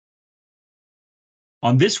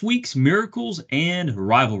On this week's Miracles and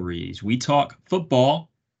Rivalries, we talk football,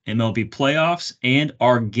 MLB playoffs, and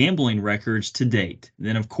our gambling records to date.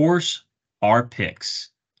 Then, of course, our picks.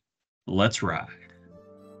 Let's ride.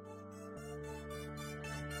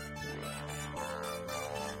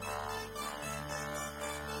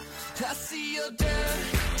 I see your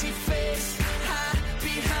dirty face hide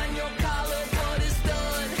behind your collar, but it's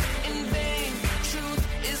done in vain. Truth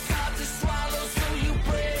is hard to swallow, so you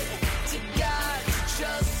pray to God to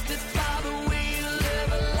justify the way you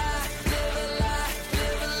live a lie, live a lie,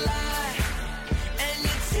 live a lie. And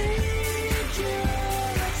you take your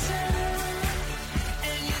time,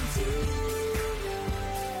 and you do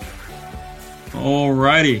your crime.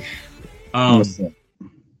 Alrighty.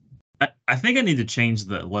 I think I need to change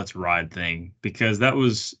the "Let's Ride" thing because that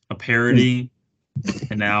was a parody,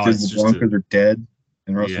 and now because it's the Broncos are dead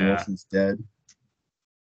and Russell Yeah. Wilson's dead.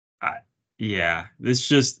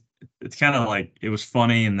 It's kind of like it was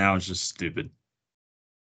funny, and now it's just stupid.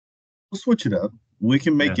 We'll switch it up. We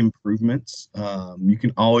can make improvements. You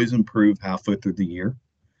can always improve halfway through the year.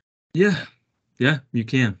 Yeah, you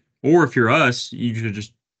can. Or if you're us, you should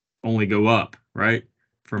just only go up, right?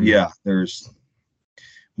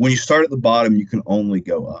 When you start at the bottom, you can only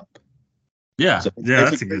go up. Yeah,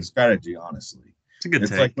 that's a good strategy, honestly. It's a good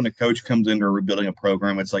take. Like when a coach comes into rebuilding a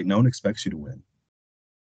program, it's like no one expects you to win.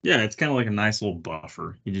 Yeah, it's kind of like a nice little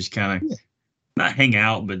buffer. You just kind of not hang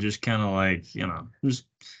out, but just kind of like, just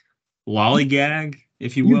lollygag,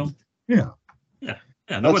 if you will. Yeah.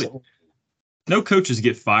 No coaches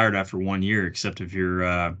get fired after 1 year, except if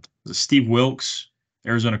you're Steve Wilkes,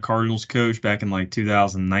 Arizona Cardinals coach back in like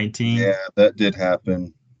 2019. Yeah, that did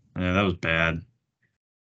happen. Yeah, that was bad.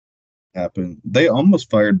 They almost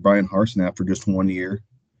fired Brian Harsin after just 1 year,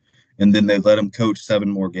 and then they let him coach 7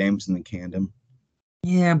 more games and then canned him.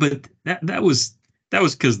 Yeah, but that was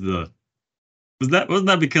because wasn't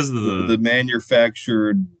that because of the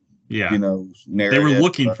manufactured narrative. They were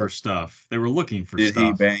looking for stuff. Did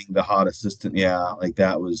he bang the hot assistant? Yeah, like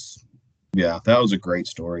that was a great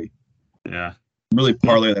story. Yeah. Really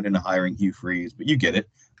parlay that into hiring Hugh Freeze, but you get it.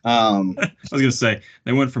 I was gonna say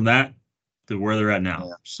they went from that to where they're at now.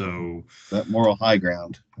 Yeah. So that moral high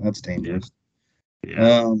ground, that's dangerous.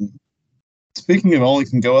 Yeah. Speaking of only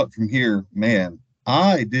can go up from here, man,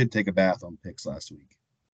 I did take a bath on picks last week.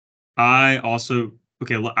 I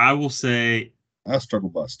will say I struggle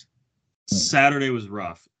bust. Saturday was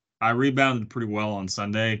rough. I rebounded pretty well on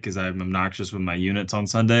Sunday because I'm obnoxious with my units on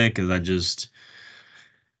Sunday because I just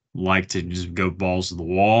like to just go balls to the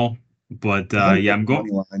wall. But I'm going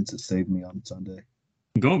money lines that saved me on Sunday.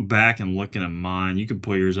 Going back and looking at mine, you can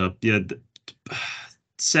pull yours up. Yeah,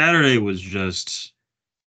 Saturday was just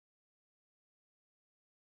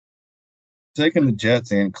taking the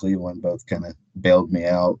Jets and Cleveland both kind of bailed me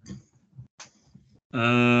out.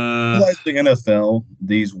 Like the NFL,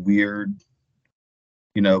 these weird,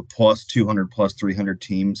 plus 200, plus 300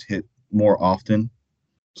 teams hit more often.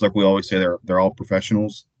 It's like we always say they're all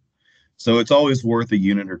professionals. So it's always worth a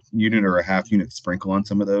unit or a half unit sprinkle on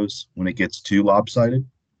some of those when it gets too lopsided.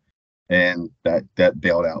 And that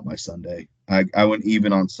bailed out my Sunday. I went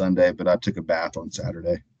even on Sunday, but I took a bath on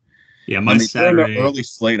Saturday. Yeah, Saturday early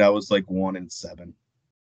slate, I was like 1-7.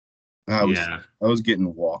 I was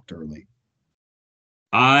getting walked early.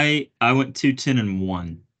 I went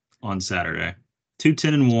 2-10-1 on Saturday.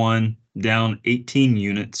 2-10-1, down 18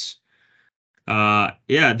 units.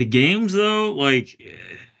 The games though, like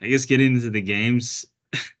I guess getting into the games,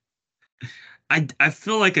 I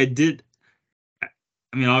feel like I did. I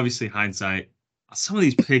mean, obviously hindsight, some of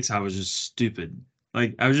these picks I was just stupid.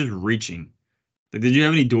 Like I was just reaching. Like, did you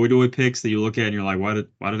have any doy picks that you look at and you're like, why did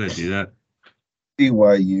I do that?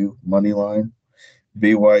 BYU money line,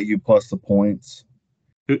 BYU plus the points.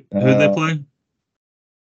 Who did they play?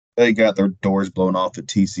 They got their doors blown off at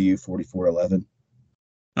TCU 44-11.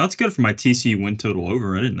 That's good for my TCU win total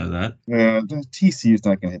over. I didn't know that. Yeah, TCU's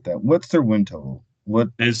not going to hit that. What's their win total?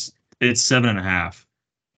 It's 7.5.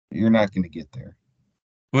 You're not going to get there.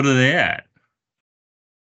 What are they at?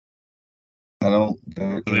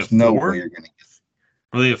 There's no way you're going to get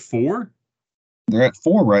there. Are they at 4? They're at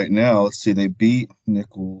 4 right now. Let's see. They beat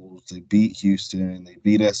Nichols. They beat Houston. They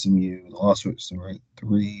beat SMU. They lost at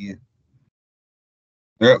 3.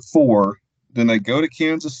 They're at 4. Then they go to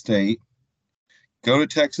Kansas State, go to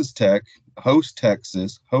Texas Tech, host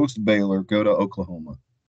Texas, host Baylor, go to Oklahoma.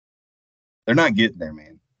 They're not getting there,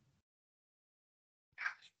 man.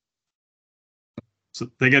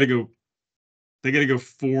 So they got to go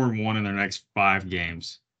 4-1 in their next 5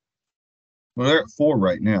 games. Well, they're at 4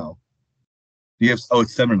 right now. It's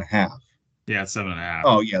 7.5. Yeah, it's 7.5.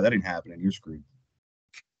 Oh yeah, that ain't happening. You're screwed.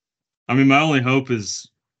 I mean, my only hope is,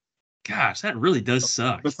 gosh, that really does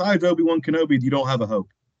suck. Besides Obi-Wan Kenobi, you don't have a hope.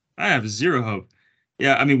 I have zero hope.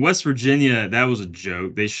 Yeah, I mean, West Virginia, that was a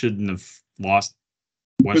joke. They shouldn't have lost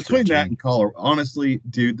West Between that Virginia. and Colorado, honestly,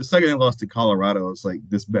 dude, the second they lost to Colorado, it's like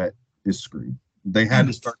this bet is screwed. They had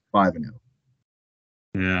to start 5-0.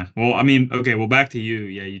 Yeah. Well, I mean, okay. Well, back to you.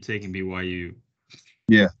 Yeah, you taking BYU.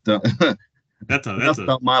 Yeah, That's enough a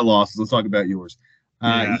about my losses. Let's talk about yours.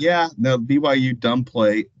 yeah. Yeah, no, BYU dumb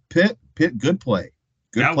play. Pitt, good play.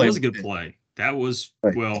 Good That play was a with good Pitt. play. That was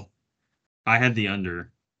Right. well. I had the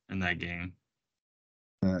under in that game.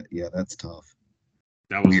 Yeah, that's tough.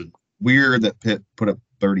 That was Weird that Pitt put up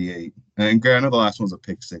 38. And I know the last one was a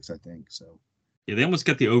pick six, I think. So yeah. They almost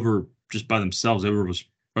got the over just by themselves. The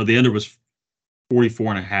under was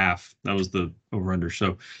 44.5. That was the over under.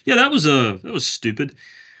 So yeah, that was stupid.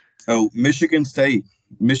 oh, Michigan State.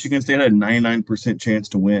 Michigan State had a 99% chance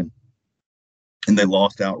to win, and they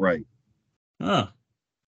lost outright. Huh.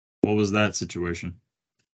 What was that situation?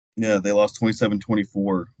 Yeah, they lost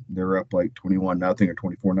 27-24. They were up like 21-0 or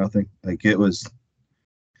 24-0. Like it was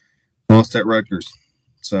lost at Rutgers.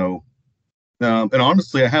 So, and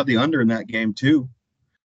honestly, I have the under in that game too.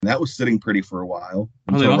 And that was sitting pretty for a while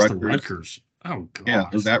Oh, they until lost to Rutgers. Rutgers. Oh Yeah,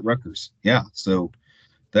 it was gosh. at Rutgers. Yeah, so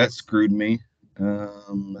that screwed me.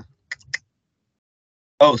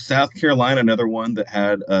 Oh, South Carolina, another one that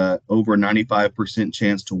had over 95%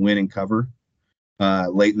 chance to win and cover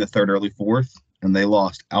late in the third, early fourth, and they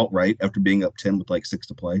lost outright after being up 10 with like 6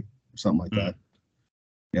 to play or something like that.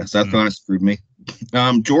 Yeah, South Carolina screwed me.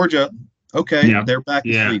 Georgia, okay, Yeah. they're back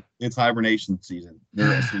Yeah. asleep. It's hibernation season.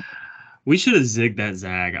 They're asleep. We should have zigged that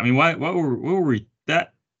zag. I mean, why? What were we?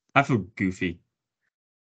 That I feel goofy.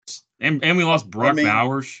 And we lost Brock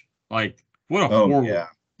Bowers. Like, what a Yeah.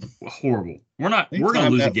 horrible. We're gonna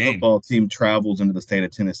Anytime lose a that game. football team travels into the state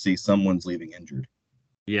of Tennessee, someone's leaving injured.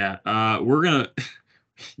 Yeah. We're gonna.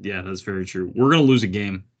 Yeah, that's very true. We're gonna lose a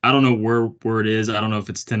game. I don't know where it is. I don't know if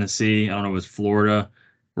it's Tennessee. I don't know if it's Florida.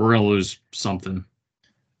 We're gonna lose something.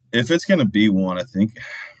 If it's gonna be one, I think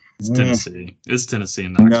It's Tennessee. It's Tennessee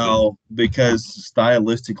in Knoxville. no, because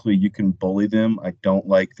stylistically you can bully them. I don't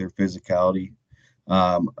like their physicality.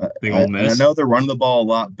 I know they're running the ball a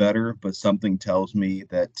lot better, but something tells me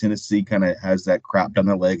that Tennessee kind of has that crap down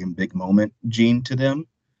their leg and big moment gene to them.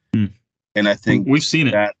 And I think we've seen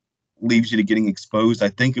it. That leaves you to getting exposed. I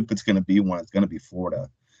think if it's going to be one, it's going to be Florida.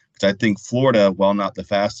 Because I think Florida, while not the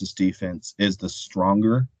fastest defense, is the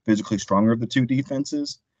physically stronger of the two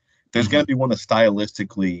defenses. There's going to be one that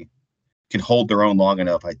stylistically can hold their own long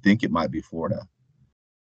enough. I think it might be Florida.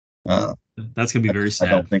 That's gonna be very sad.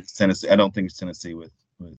 I don't think it's Tennessee. I don't think it's Tennessee with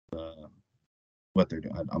what they're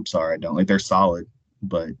doing. I'm sorry, I don't like. They're solid,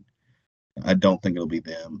 but I don't think it'll be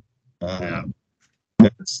them. Yeah.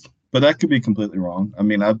 But that could be completely wrong. I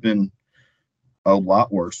mean, I've been a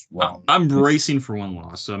lot worse wrong. I'm bracing for one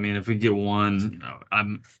loss. So I mean, if we get one,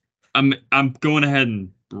 I'm going ahead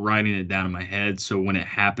and writing it down in my head. So when it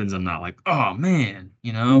happens, I'm not like, oh man,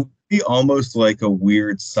 you know. Be almost like a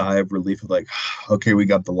weird sigh of relief of like, okay, we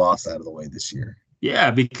got the loss out of the way this year.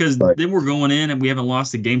 Yeah, because then we're going in and we haven't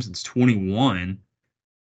lost a game since 21.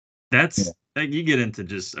 That's like you get into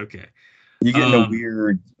just okay. You get into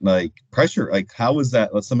weird like pressure. Like, how is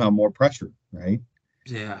that? That's somehow more pressure, right?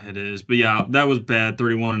 Yeah, it is. But yeah, that was bad.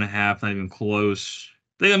 31.5, not even close.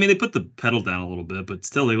 They put the pedal down a little bit, but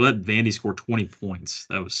still they let Vandy score 20 points.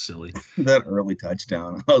 That was silly. That early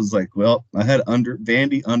touchdown. I was like, well, I had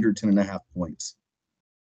Vandy under 10.5 points.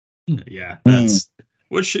 Yeah, that's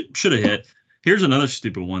what should have hit. Here's another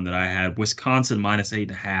stupid one that I had. Wisconsin minus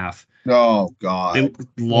 8.5. Oh God. They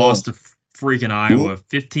lost to freaking Iowa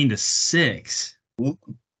 15-6.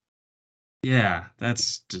 Yeah,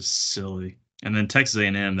 that's just silly. And then Texas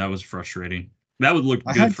A&M, that was frustrating. That would look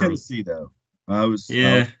good. I had Tennessee though. That was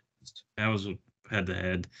head to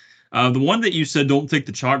head. The one that you said don't take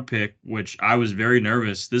the chalk pick, which I was very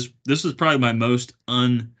nervous. This was probably my most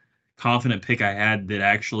unconfident pick I had that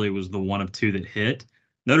actually was the one of two that hit.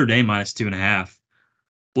 Notre Dame minus 2.5.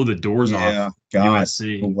 Blew the doors off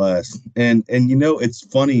USC. Bless. And it's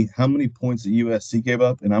funny how many points that USC gave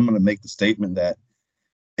up, and I'm going to make the statement that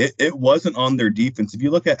it wasn't on their defense. If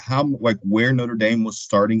you look at where Notre Dame was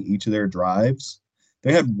starting each of their drives,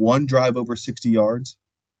 they had one drive over 60 yards.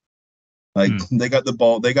 They got the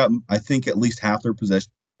ball. They got, I think, at least half their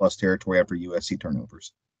possession plus territory after USC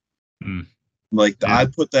turnovers. I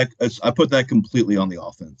put that completely on the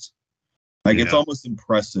offense. It's almost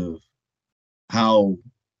impressive how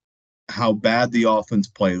bad the offense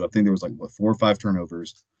played. I think there was 4 or 5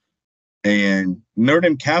 turnovers. And Notre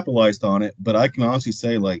Dame capitalized on it, but I can honestly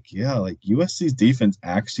say, USC's defense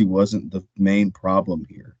actually wasn't the main problem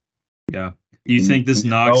here. Yeah. Do you And think this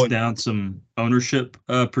you're knocks going down some ownership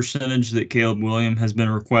percentage that Caleb Williams has been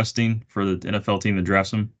requesting for the NFL team that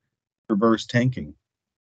drafts him? reverse tanking.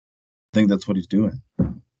 I think that's what he's doing. He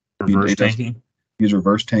Reverse does. tanking? He's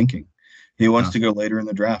reverse tanking. He wants Oh, to go later in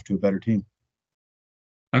the draft to a better team.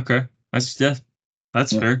 okay. That's Yeah,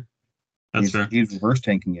 fair. That's he's fair. he's reverse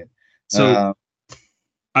tanking it. So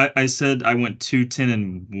Uh, I said I went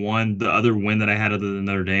 2-10-1. The other win that I had other than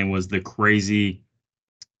Notre Dame was the crazy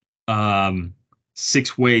um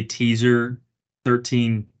 6-way teaser,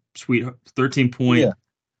 13 sweet 13 yeah, point.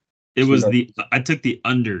 It was sweetheart. I took the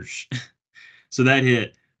unders. So that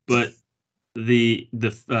hit, but the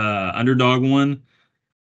underdog one,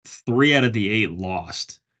 3 out of the 8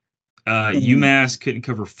 lost. Mm, UMass couldn't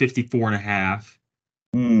cover 54.5.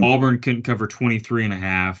 mm. Auburn couldn't cover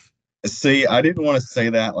 23.5. See, I didn't want to say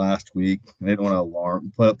that last week. I didn't want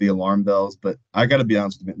to put up the alarm bells, but I got to be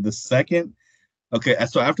honest with you. The second, okay,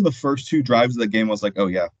 so after the first two drives of the game, I was like, oh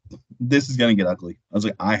yeah, this is gonna get ugly. I was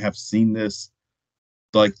like, I have seen this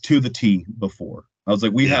like to the T before. I was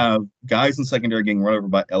like, we Yeah, have guys in secondary getting run over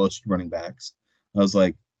by LSU running backs. I was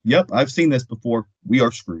like, yep, I've seen this before. We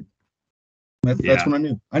are screwed. That's yeah, when I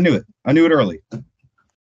knew. I knew it. I knew it early.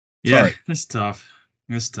 yeah. Sorry. It's tough.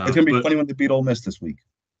 It's It's tough, gonna be but funny when they beat Ole Miss this week.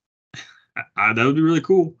 that would be really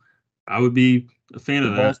cool. I would be a fan of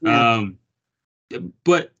Football's that. weird.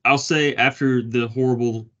 But I'll say after the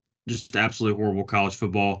horrible, just absolutely horrible college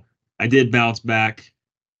football, I did bounce back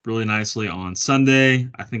really nicely on Sunday.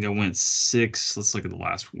 I think I went 6. Let's look at the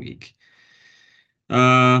last week.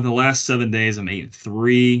 The last 7 days, I'm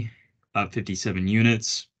 8-3, up 57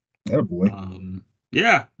 units. Oh boy.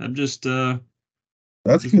 Yeah, I'm just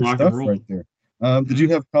That's just good rock and stuff roll. right there. Did you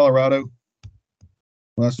Mhm. have Colorado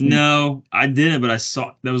last week? No, I didn't, but I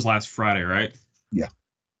saw that was last Friday, right? Yeah.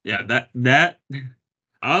 Yeah, that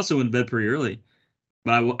I also went to bed pretty early,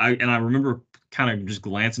 but I remember kind of just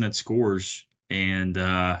glancing at scores and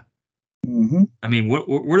Mm-hmm. I mean,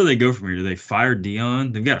 where do they go from here? Do they fire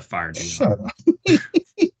Dion? They've got to fire Dion. Shut up.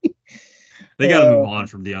 They got to move on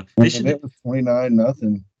from Dion. They And should it was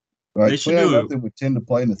 29-0. Right, they should 29 do a nothing with 10 to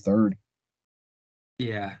play in the third.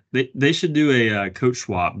 yeah, they should do a coach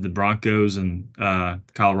swap, the Broncos and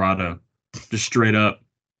Colorado, just straight up.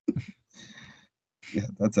 Yeah,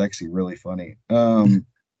 that's actually really funny.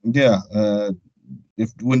 Yeah. If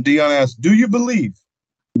when Dion asks, "Do you believe?"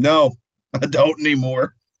 No, I don't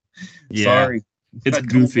anymore. Yeah, Sorry, it's I don't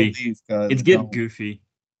goofy. believe, guys. It's I getting don't. goofy.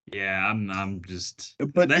 Yeah, I'm just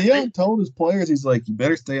But that they, Dion told his players, he's like, "You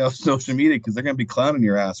better stay off social media because they're gonna be clowning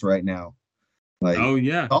your ass right now. Like, oh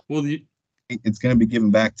yeah. oh, Well, it's gonna be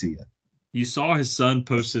given back to you." you saw his son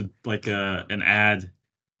posted like an ad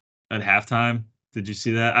at halftime. Did you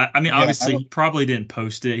see that? I mean, Yeah, I obviously don't. he probably didn't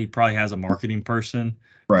post it. He probably has a marketing person,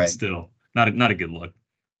 but Right. still, not a good look.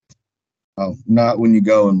 Oh, not when you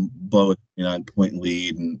go and blow a 9-point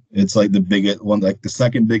lead, and it's like the biggest one, like the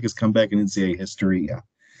second biggest comeback in NCAA history. Yeah,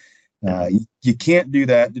 Yeah. you can't do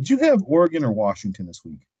that. Did you have Oregon or Washington this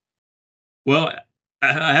week? Well,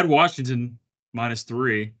 I had Washington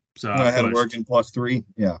 -3, so I I had pushed. Oregon +3.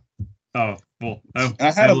 Yeah, Oh well. Oh, I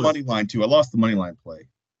had hey, a look, money line too. I lost the money line play.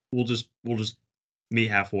 we'll just meet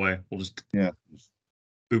halfway. We'll just Yeah,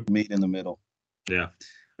 boop. meet in the middle. Yeah.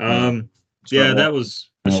 Uh, Yeah, start that walking. was.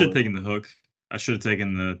 I should have taken the hook. I should have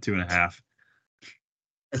taken the 2.5.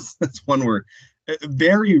 That's one where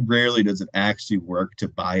very rarely does it actually work to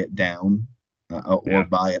buy it down or Yeah.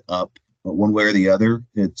 buy it up, but one way or the other.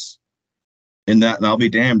 It's in that, and I'll be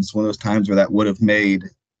damned. It's one of those times where that would have made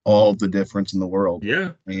all the difference in the world.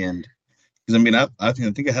 Yeah. And because I mean, I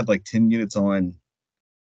think I had like 10 units on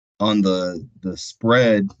the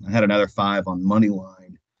spread. I had another 5 on money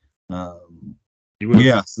line. Um, You would have.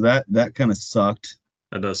 yeah, so that kind of sucked.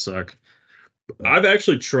 That does suck. But I've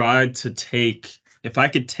actually tried to take. If I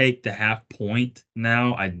could take the half point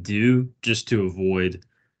now, I do just to avoid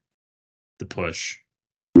the push.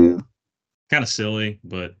 yeah, Kind of silly,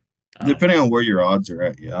 but I don't depending know. on where your odds are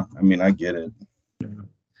at, yeah. I mean, I get it.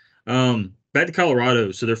 Back to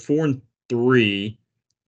Colorado. So they're 4-3.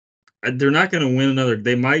 They're not going to win another.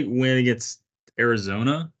 They might win against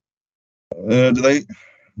Arizona. Do they?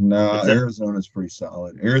 No, If that, Arizona's pretty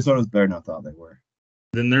solid. Arizona's better than I thought they were.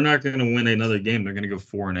 then they're not going to win another game. They're going to go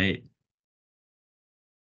 4-8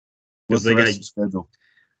 because What's the they got. rest of the schedule?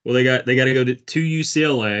 Well, they got to go to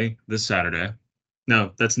UCLA this Saturday.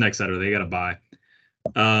 No, that's next Saturday. They got to buy.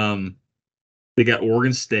 Um, they got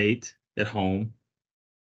Oregon State at home,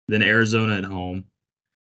 then Arizona at home,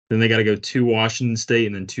 then they got to go to Washington State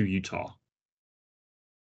and then to Utah.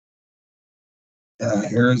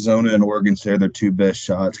 Arizona and Oregon State are their two best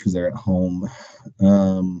shots because they're at home.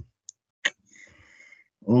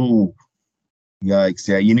 Oh, Yikes!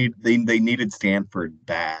 Yeah, they needed Stanford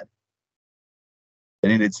bad. They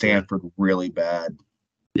needed Yeah. Stanford really bad.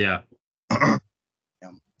 Yeah. Yeah.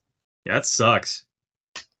 Yeah, that sucks.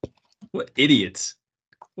 What idiots.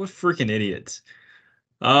 What freaking idiots.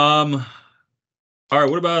 Um, all right,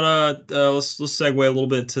 what about let's segue a little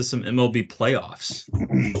bit to some MLB playoffs.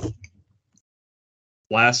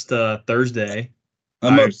 Last Thursday,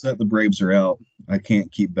 I'm I upset the Braves are out. I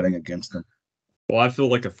can't keep betting against them. well, I feel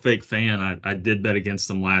like a fake fan. I did bet against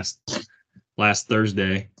them last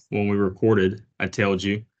Thursday when we recorded. I told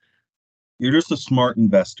you. You're just a smart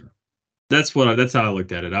investor. That's how I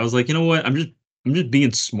looked at it. I was like, you know what? I'm just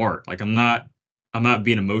being smart. Like I'm not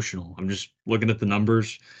being emotional. I'm just looking at the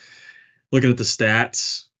numbers, looking at the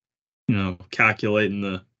stats, calculating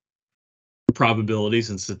the probabilities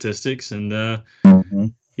and statistics, and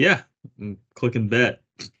Mhm. yeah, I'm clicking bet.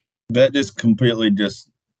 That just completely just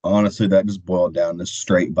honestly that just boiled down to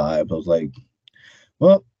straight vibes. I was like,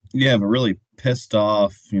 well, you have a really pissed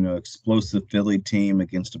off, explosive Philly team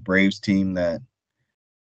against a Braves team that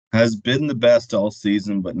has been the best all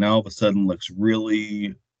season, but now all of a sudden looks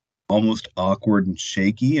really almost awkward and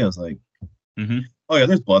shaky. I was like, Hmm. oh yeah,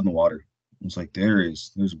 there's blood in the water. I was like,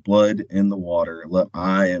 there's blood in the water.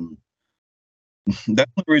 I am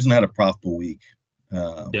that's the reason I had a profitable week.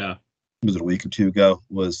 Yeah, Was it a week or two ago?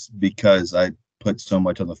 Was because I put so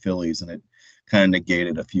much on the Phillies and it kind of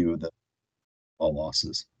negated a few of the all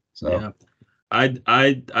losses. So yeah.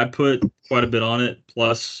 I put quite a bit on it,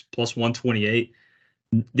 plus 128.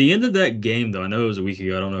 The end of that game, though, I know it was a week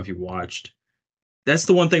ago. I don't know if you watched. That's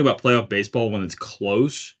the one thing about playoff baseball when it's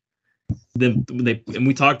close. Then when they and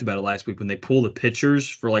we talked about it last week when they pull the pitchers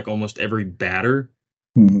for like almost every batter.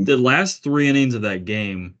 mhm. The last 3 innings of that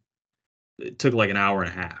game, it took like an hour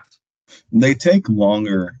and a half. They take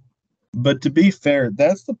longer. But to be fair,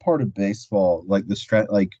 that's the part of baseball, like the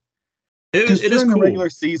like It, because it is during the cool. regular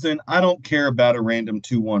season, I don't care about a random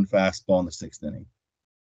 2-1 fastball in the sixth inning.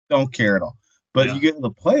 Don't care at all. But if you Yeah, get in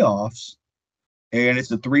the playoffs and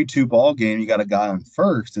it's a 3-2 ball game, you got a guy on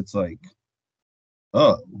first, it's like,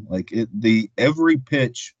 oh, like the every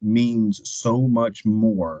pitch means so much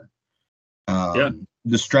more. yeah,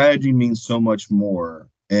 The strategy means so much more.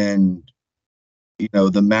 And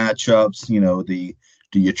the matchups, the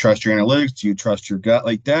do you trust your analytics? Do you trust your gut?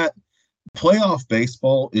 Like that playoff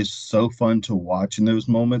baseball is so fun to watch in those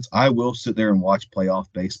moments. I will sit there and watch playoff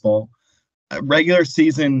baseball. Regular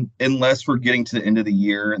season, unless we're getting to the end of the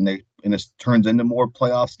year and it turns into more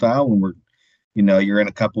playoff style when you're in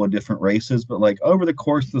a couple of different races. But like over the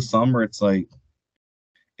course of the summer, it's like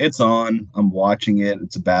it's on. I'm watching it.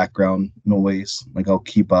 It's a background noise. Like I'll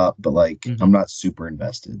keep up, but like I'm hmm not super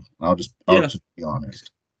invested. I'll yeah. just be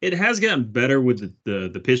honest. It has gotten better with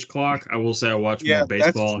the pitch clock. I will say I watch more Yeah, that's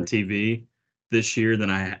baseball on true. TV this year than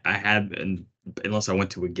I had, and unless I went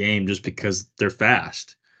to a game, just because they're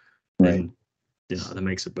fast Right. and that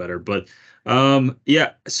makes it better. But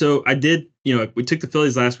yeah. So I did. We took the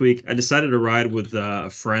Phillies last week. I decided to ride with a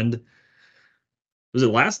friend. Was it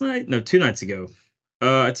last night? No, 2 nights ago.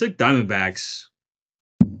 I took Diamondbacks.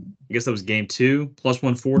 I guess that was game two, plus Yep.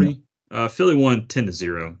 140. Philly won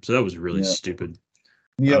 10-0, so that was really Yep. stupid.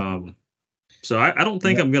 Yep. Um, so I don't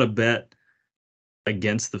think Yep. I'm gonna bet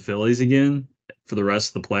against the Phillies again for the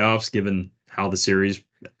rest of the playoffs, given how the series.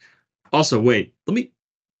 Also, wait, let me.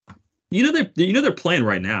 They're playing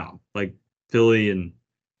right now, like Philly and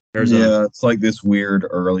Arizona. Yeah, it's like this weird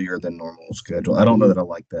earlier than normal schedule. I don't know that I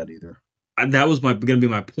like that either. That was gonna be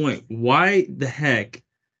my point. Why the heck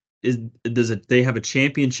they have a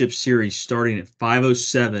championship series starting at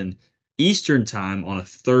 5:07 Eastern time on a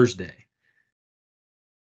Thursday?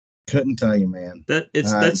 Couldn't tell you, man. Uh,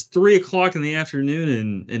 That's 3 o'clock in the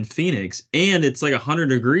afternoon in Phoenix, and it's like 100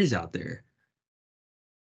 degrees out there.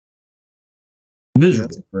 yeah, that's a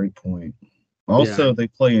Miserable. great point. Yeah. Also, they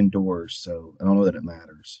play indoors, so I don't know that it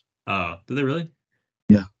matters. Do they really?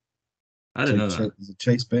 Yeah, I didn't know that. Is it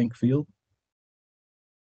Chase Bank Field?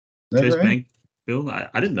 Is that Chase right? Bank Field. I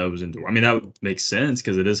didn't know it was indoor. I mean, that would make sense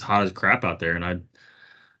because it is hot as crap out there. And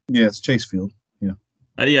Yeah, it's Chase Field. Yeah.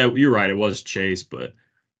 yeah, you're right. It was Chase, but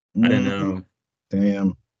I didn't Hmm. know.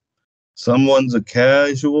 Damn. Someone's a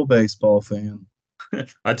casual baseball fan.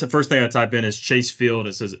 First thing I type in is Chase Field.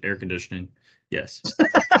 It says air conditioning. Yes.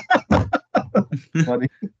 Funny.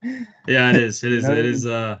 Yeah, it is. It is. It No. is.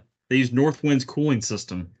 They use Northwind's cooling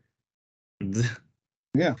system.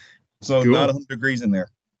 Yeah. So not Cool. 100 degrees in there.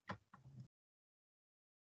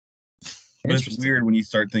 But it's Interesting. weird when you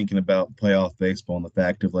start thinking about playoff baseball and the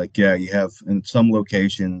fact of like, yeah, you have in some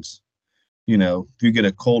locations, if you get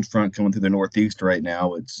a cold front coming through the Northeast right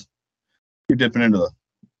now, you're dipping into the,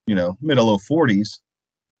 mid to low 40s.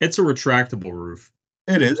 It's a retractable roof.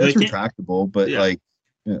 It is. So they It's can't. retractable, but Yeah.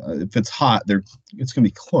 if it's hot, it's gonna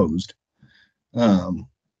be closed. Um,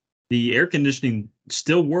 The air conditioning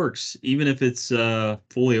still works even if it's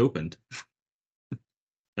fully opened.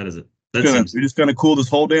 That is it. That seems we're just gonna cool this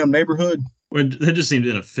whole damn neighborhood. that just seems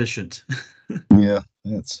inefficient. Yeah,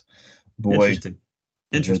 that's boy. Interesting.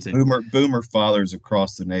 The Interesting. boomer fathers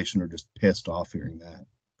across the nation are just pissed off hearing that.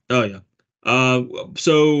 Oh yeah. Uh,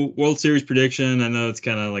 so World Series prediction. I know it's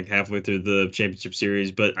kind of like halfway through the championship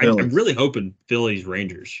series, but I'm Phillies. really hoping Phillies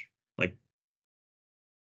Rangers. Like,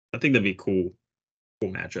 I think that'd be cool.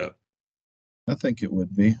 Cool matchup. I think it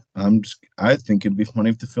would be. I think it'd be funny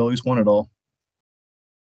if the Phillies won it all.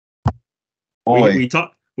 We Boy,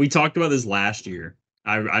 we talked about this last year.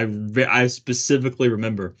 I specifically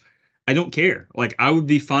remember. I don't care. Like I would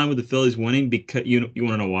be fine with the Phillies winning because you want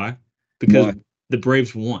to know why? Because why? the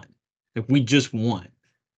Braves won. Like we just won.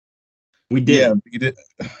 We did Yeah, it. beat it.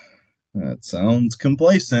 That sounds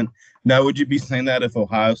complacent. Now, would you be saying that if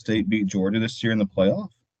Ohio State beat Georgia this year in the playoff?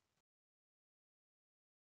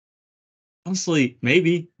 Honestly,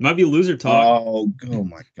 maybe might be loser talk. Oh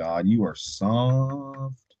my God, you are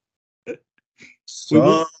soft, We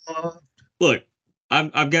will soft. look.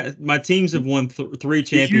 I've got my teams have won three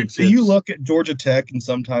Do you championships. look at Georgia Tech and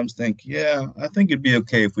sometimes think, yeah, I think it'd be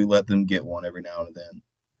okay if we let them get one every now and then.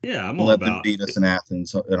 Yeah, I'm all Let them about. beat us in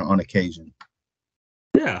Athens on occasion.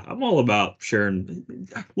 Yeah, I'm all about sharing.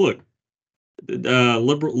 Look,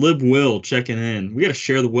 Lib Will checking in. We got to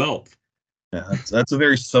share the wealth. Yeah, that's a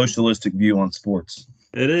very socialistic view on sports.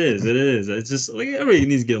 It is. It is. It's just like everybody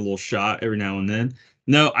needs to get a little shot every now and then.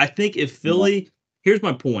 No, I think if Yeah. Philly, here's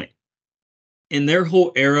my point. In their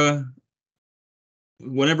whole era,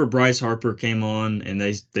 whenever Bryce Harper came on and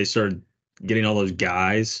they started getting all those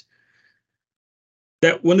guys,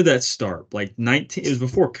 that when did that start? Like 19, it was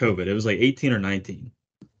before COVID. It was like 18 or 19.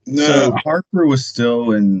 No, So Harper was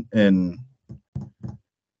still in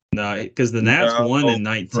no, because the Nats no, won in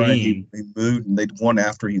right. He, 19. he moved and they'd won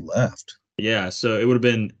after he left. Yeah, so it would have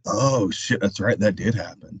been Oh shit, that's right. That did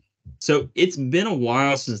happen. so it's been a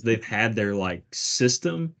while since they've had their like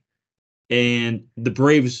system. And the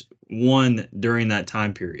Braves won during that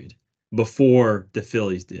time period before the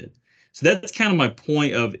Phillies did. So that's kind of my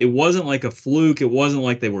point of it wasn't like a fluke. It wasn't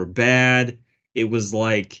like they were bad. It was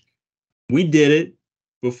like we did it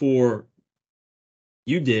before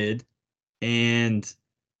you did. And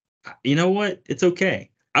you know what? It's okay.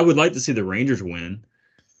 I would like to see the Rangers win.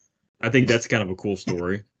 I think that's kind of a cool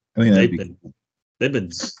story. I think that'd They've be been cool. they've been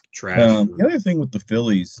trash The for other thing with the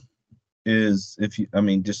Phillies is if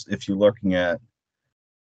you're looking at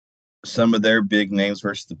some of their big names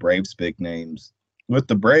versus the Braves' big names. With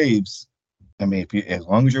the Braves, I mean, if you as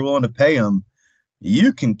long as you're willing to pay them,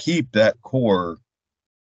 you can keep that core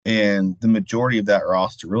and the majority of that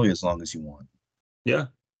roster really as long as you want. yeah.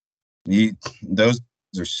 Those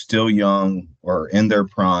are still young or in their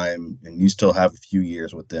prime, and you still have a few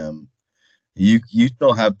years with them. You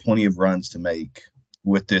still have plenty of runs to make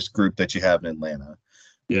with this group that you have in Atlanta.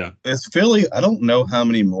 Yeah. As Philly, I don't know how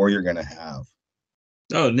many more you're going to have.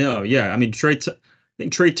 Oh no, yeah. I mean, I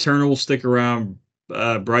think Trey Turner will stick around.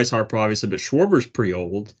 Bryce Harper, obviously, but Schwarber's pretty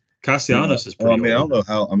old. Yeah. Castellanos is Well, I pretty mean, I don't old.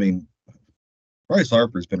 know how. I mean, Bryce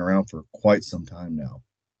Harper's been around for quite some time now.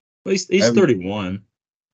 But he's I 31.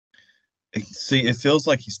 see. It feels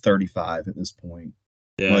like he's 35 at this point.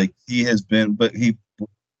 Yeah, Like he has been, but he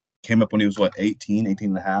came up when he was what 18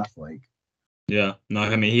 and a half. Like yeah. No,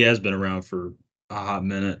 I mean he has been around for a hot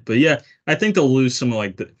minute. But yeah, I think they'll lose some of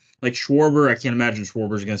like Schwarber. I can't imagine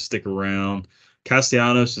Schwarber's going to stick around.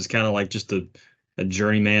 Castellanos is kind of like just a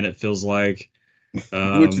journeyman. It feels like. which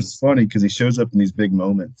Um, is funny because he shows up in these big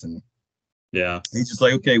moments and yeah, he's just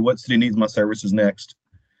like, okay, what city needs my services next?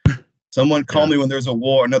 Someone call yeah. me when there's a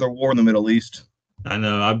war, another war in the Middle East. I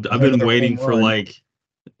know. I I've had been another home waiting for run. like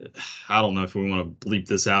I don't know if we want to bleep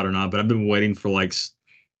this out or not, but I've been waiting for like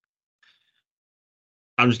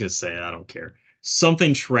I'm just gonna say it, I don't care.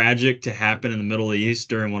 Something tragic to happen in the Middle East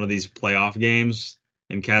during one of these playoff games,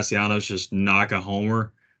 and Castellanos just knock a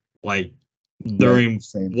homer, like Yeah, during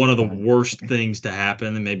same. one of the worst things to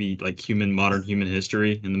happen in maybe like modern human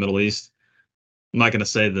history in the Middle East. I'm not gonna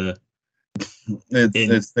say the in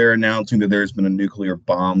It's they're announcing that there's been a nuclear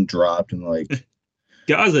bomb dropped and like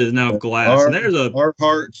Gaza is now glass, and our there's a our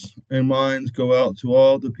hearts and minds go out to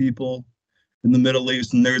all the people in the Middle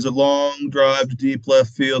East, and there's a long drive to deep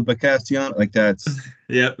left field by Castellanos. Like that's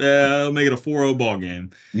yep, I'll make it a 4-0 ball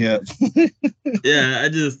game. yeah, Yeah, I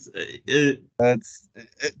just that's.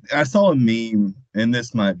 I saw a meme, and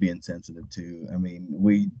this might be insensitive too. I mean,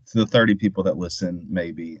 the 30 people that listen,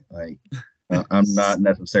 maybe like I'm not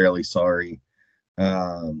necessarily sorry.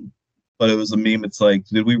 Um, but it was a meme. It's like,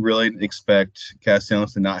 did we really expect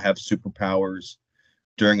Castellanos to not have superpowers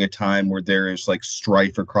during a time where there is like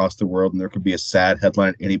strife across the world and there could be a sad headline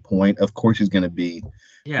at any point? Of course, he's going to be,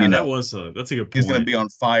 Yeah, you know, that's a good he's going to point. be on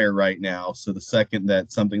fire right now. So the second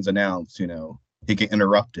that something's announced, he can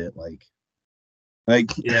interrupt it. Like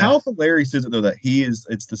Yeah. how hilarious is it though that he is?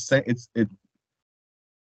 It's the same. It's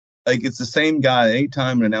the same guy.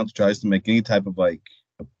 Anytime an announcer tries to make any type of like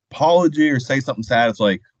apology or say something sad, it's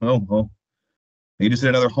like, oh, well, he just hit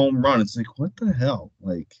another home run. It's like, what the hell?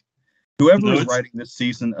 Like, whoever No, is it's writing this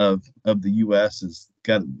season of the U.S.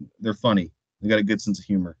 they're funny. They got a good sense of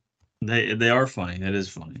humor. they are funny. That is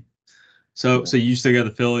funny. So you still got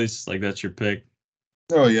the Phillies, like that's your pick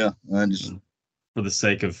Oh yeah, I just for the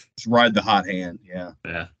sake of just ride the hot hand. Yeah.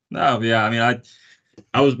 yeah. No, yeah. I mean,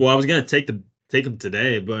 I was gonna take them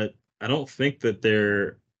today, but I don't think that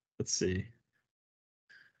they're. Let's see.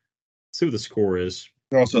 Let's see what the score is.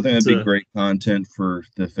 Also, I think that'd It's be a great content for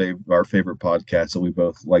our favorite podcast that we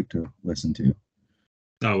both like to listen to.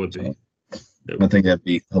 no, it would So be. It I would think be. that'd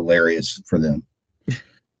be hilarious for them.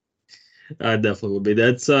 I definitely would be.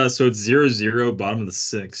 That's so it's 0-0, bottom of the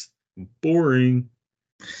sixth. Boring.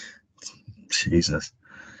 Jesus.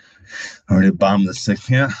 Already bottom of the sixth.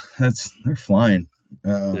 Yeah, they're flying.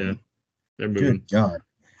 Yeah, they're Good moving. God.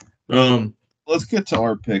 Well, Um, let's get to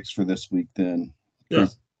our picks for this week then, yeah.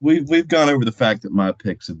 because we've gone over the fact that my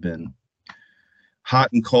picks have been hot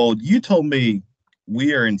and cold. You told me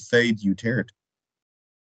we are in fade you territory.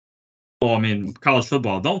 Well, I mean, college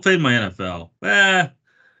football. Don't fade my NFL.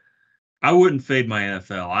 I wouldn't fade my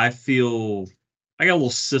NFL. I feel I got a little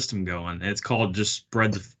system going. It's called just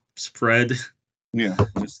spread the spread. Yeah,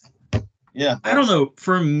 yeah. I don't know.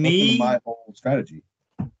 For That's been me, my whole strategy.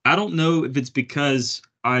 I don't know if it's because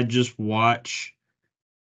I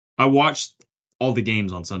watched all the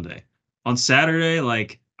games on Sunday. On Saturday,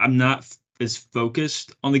 like I'm not as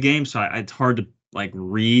focused on the game, so it's hard to like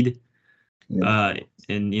read Yeah, uh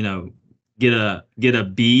and get a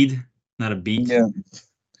bead, not a beat. yeah,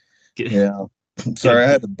 Get, yeah. get a Sorry, I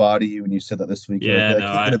had beat. to body you when you said that this week. You're like, Yeah, I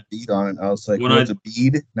no, can't get a beat on it. I was like, when well, I it's a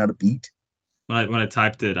bead, not a beat. when I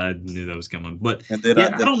typed it, I knew that was coming. But And then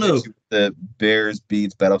yeah, I don't I hit know. you with the Bears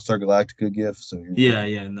beats Battlestar Galactica gift. So you're like, Yeah,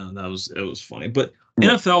 yeah, no, it was funny. But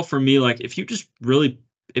yeah. NFL for me, like if you just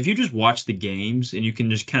watch the games and you can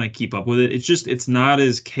just kind of keep up with it, it's not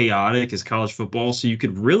as chaotic as college football. So you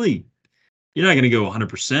could really you're not gonna go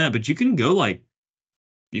 100%, but you can go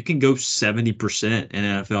 70% in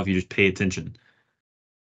NFL if you just pay attention.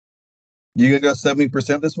 You gonna go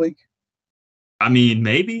 70% this week? I mean,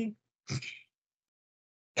 maybe.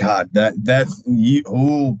 God, that's you.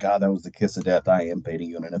 Oh God, that was the kiss of death. I am fading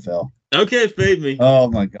you in NFL. Okay, fade me. Oh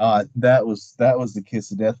my God, that was the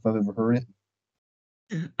kiss of death if I've ever heard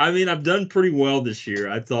it. I mean, I've done pretty well this year.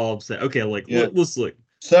 That's all I'm saying. Okay, like Yeah, let's look.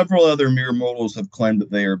 several other mere mortals have claimed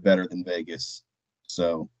that they are better than Vegas.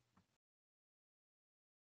 So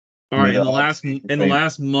All may right, the odds be in your favor. in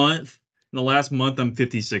the last month, I'm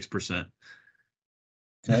 56%.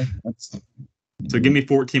 Okay, So give me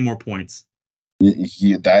 14 more points.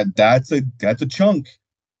 that's a chunk.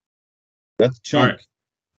 That's a All right. chunk.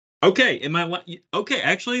 Okay, okay,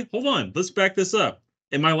 actually, hold on. Let's back this up.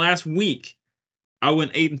 In my last week, I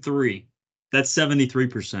went 8-3. That's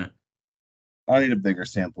 73%. I need a bigger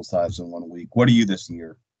sample size than 1 week. What are you this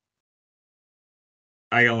year?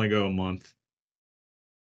 I only go a month.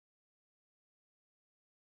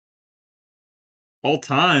 All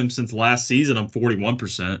time since last season, I'm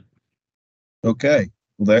 41%. Okay,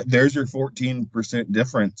 well, there's your 14%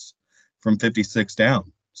 difference from 56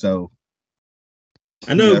 down. So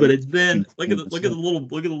I you know, have but it's been look at 14%. the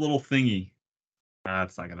little thingy.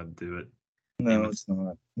 That's not gonna do it. Damn No, it. it's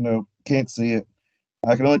not. No, can't see it.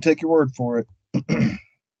 I can only take your word for it. Can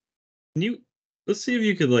you let's see if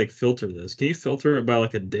you could like filter this. Can you filter it by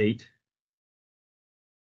like a date?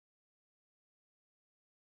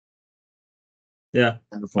 Yeah.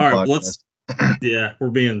 Wonderful All right, podcast. yeah,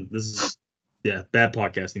 this is yeah, bad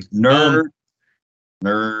podcasting. Nerd,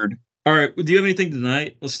 nerd. All right, do you have anything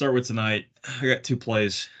tonight? Let's start with tonight. I got two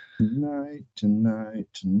plays. Tonight.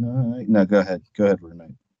 No, go ahead. Go ahead for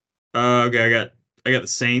tonight. Okay, I got the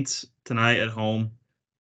Saints tonight at home.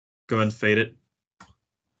 Go ahead and fade it.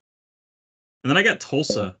 And then I got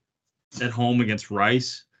Tulsa at home against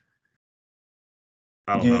Rice.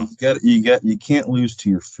 I don't Yeah, know. you can't lose to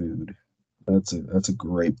your food. That's a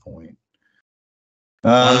great point.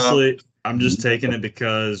 Honestly, I'm just taking it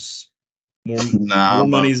because Nah, more I'm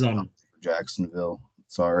money's voting on. for Jacksonville.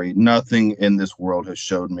 Sorry, nothing in this world has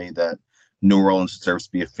showed me that New Orleans deserves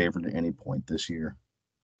to be a favorite at any point this year.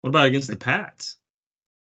 What about against the Pats?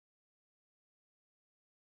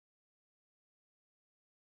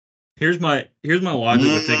 Here's my logic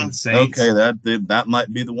with taking the Saints. Okay, that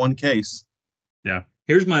might be the one case. Yeah.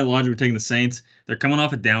 Here's my logic with taking the Saints. They're coming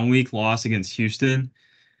off a down week loss against Houston.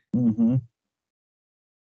 Mm-hmm.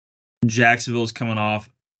 Jacksonville's coming off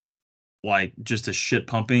like just a shit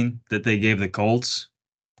pumping that they gave the Colts.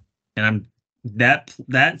 And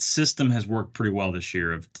that system has worked pretty well this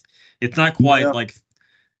year. It's not quite like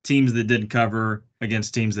teams that didn't cover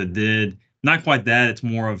against teams that did. Not quite that. It's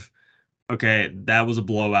more of, okay, that was a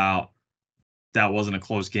blowout. That wasn't a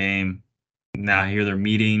close game. Now here they're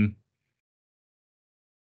meeting.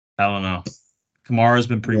 I don't know. Kamara's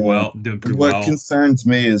been doing pretty well. What concerns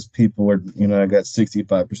me is people are, I got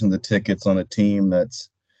 65% of the tickets on a team that's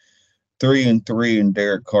 3-3 and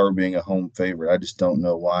Derek Carr being a home favorite. I just don't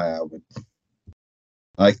know why I would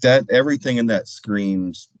like that. Everything in that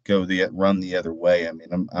screams run the other way. I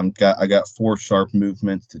mean, I got 4 sharp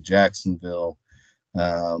movements to Jacksonville,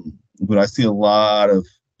 but I see a lot of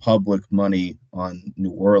public money on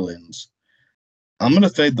New Orleans. I'm going to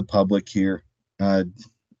fade the public here. I'm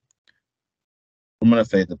going to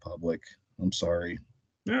fade the public. I'm sorry.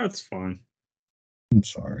 Yeah, it's fine. I'm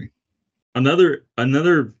sorry. Another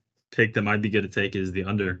pick that might be good to take is the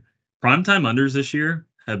under. Primetime unders this year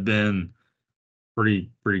have been pretty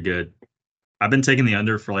good. I've been taking the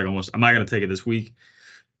under for I'm not going to take it this week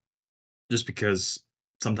just because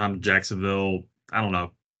sometimes Jacksonville, I don't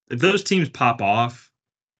know. If those teams pop off,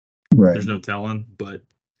 right, there's no telling. But,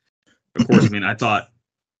 of course, I mean, I thought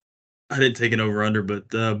I didn't take an over-under, but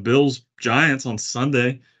Bills-Giants on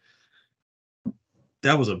Sunday,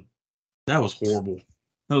 that was horrible.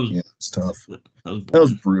 It's tough. That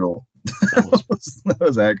was brutal. That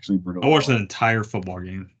was actually brutal. I watched that entire football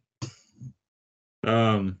game.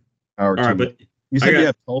 All right, but you said you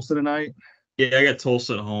have Tulsa tonight? Yeah, I got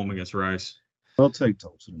Tulsa at home against Rice. I'll take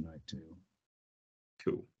Tulsa tonight too.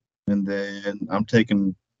 Cool. And then I'm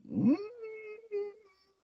taking.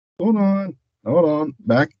 Hold on.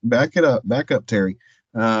 Back it up. Back up, Terry.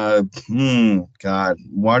 God,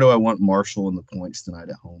 why do I want Marshall in the points tonight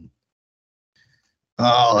at home?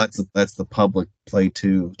 Oh, that's the public play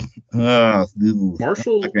too.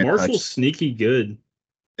 Marshall's sneaky good.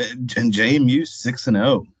 And JMU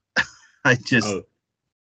 6-0.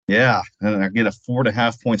 Yeah, and I get a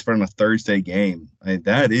 4.5 point spread on a Thursday game.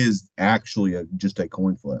 That is actually just a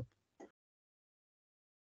coin flip.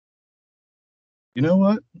 You know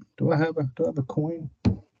what? Do I have a coin?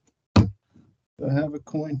 Do I have a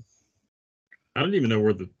coin? I don't even know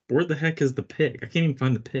where the heck is the pick. I can't even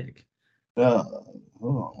find the pick. Hold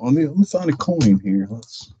on. Let me find a coin here.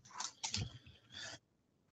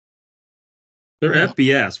 They're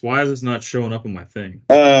FBS. Why is this not showing up on my thing?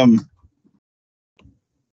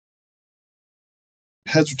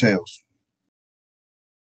 Heads or tails?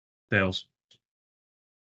 Tails.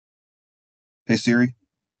 Hey Siri,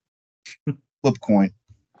 flip coin.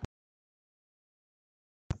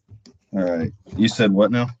 All right. You said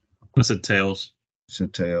what now? I said tails. You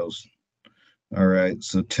said tails. All right.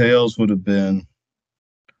 So tails would have been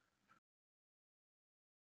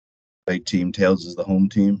a team. Tails is the home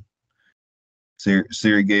team.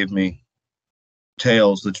 Siri gave me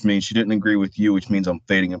tails, which means she didn't agree with you, which means I'm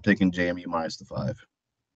fading. I'm taking JMU minus the 5.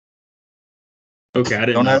 Okay, I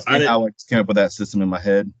didn't Don't know. ask me how I came up with that system in my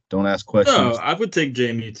head. Don't ask questions. No, I would take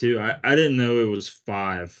JMU too. I didn't know it was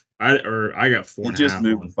 5. I got 4.5. You just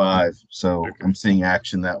moved to 5, so okay. I'm seeing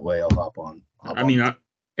action that way. I'll hop on.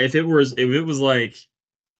 If it was like,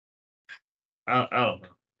 I don't know.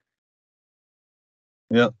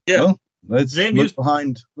 Yeah. Well, let's look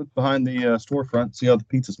behind the storefront, see how the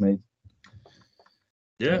pizza's made.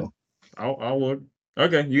 Yeah, so. I'll look.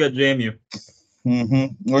 Okay, you got JMU.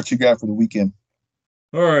 Mm-hmm. What you got for the weekend?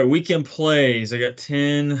 All right, weekend plays. I got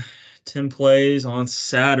 10 plays on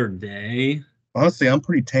Saturday. Honestly, I'm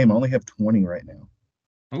pretty tame. I only have 20 right now.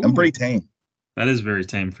 Ooh, I'm pretty tame. That is very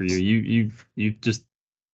tame for you. You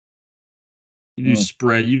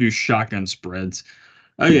do shotgun spreads.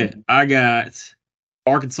 Okay, I got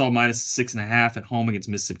Arkansas minus 6.5 at home against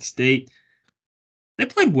Mississippi State. They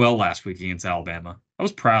played well last week against Alabama. I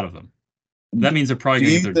was proud of them. That means they're probably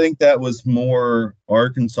going to. Do you think that was more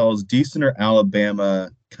Arkansas's decent or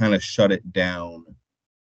Alabama kind of shut it down,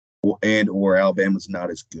 or Alabama's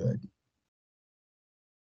not as good?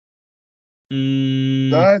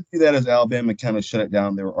 I see that as Alabama kind of shut it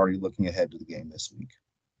down. They were already looking ahead to the game this week.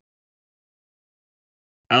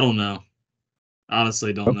 I don't know.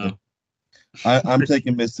 Honestly, don't know. I'm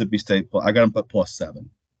taking Mississippi State. I got them at +7.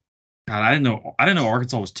 God, I didn't know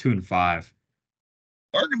Arkansas was 2-5.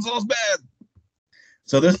 Arkansas's bad.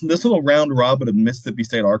 So this little round robin of Mississippi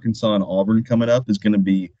State, Arkansas, and Auburn coming up is going to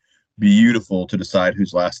be beautiful to decide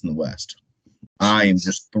who's last in the West. I am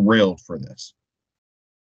just thrilled for this.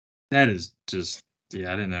 That is just,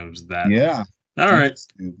 yeah, I didn't know it was that. Yeah. All right.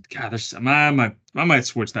 God, there's I might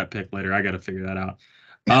switch that pick later. I got to figure that out.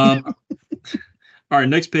 All right,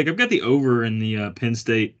 next pick. I've got the over in the Penn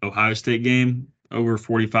State Ohio State game, over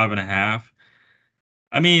 45.5.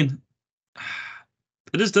 I mean,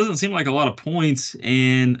 it just doesn't seem like a lot of points,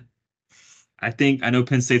 and I know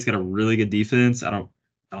Penn State's got a really good defense. I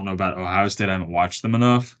don't know about Ohio State. I haven't watched them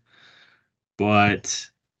enough, but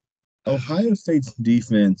Ohio State's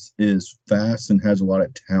defense is fast and has a lot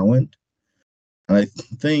of talent. And I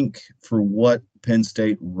think for what Penn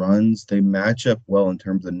State runs, they match up well in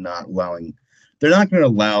terms of not allowing. They're not going to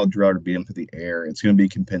allow Drew to beat them through the air. It's going to be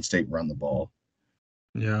can Penn State run the ball.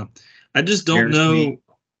 yeah, I just don't Scares know. me,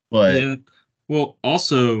 but Yeah. Well,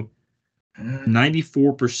 also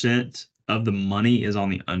 94% of the money is on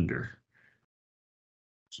the under.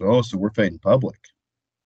 so we're fading public.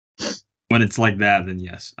 When it's like that, then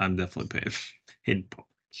yes, I'm definitely paying in public.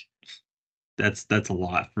 That's a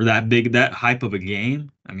lot for that hype of a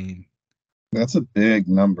game. I mean, That's a big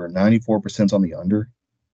number. 94% on the under.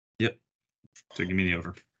 yep. So give me the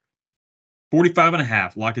over.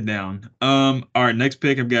 45.5. Lock it down. All right, next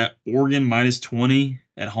pick. I've got Oregon -20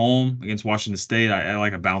 at home against Washington State. I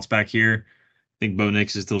like a bounce back here. I think Bo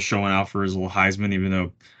Nix is still showing out for his little Heisman, even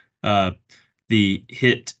though the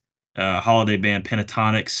hit holiday band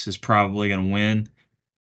Pentatonics is probably going to win.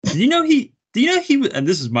 Do you know he? And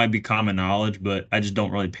this might be common knowledge, but I just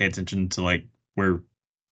don't really pay attention to like where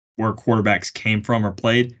quarterbacks came from or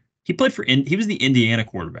played. He played for. He was the Indiana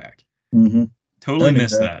quarterback. Mm-hmm. Totally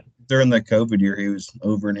missed that. During that COVID year, he was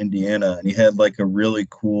over in Indiana, and he had like a really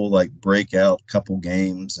cool like breakout couple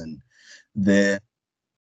games, and then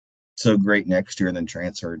so great next year, and then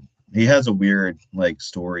transferred. He has a weird like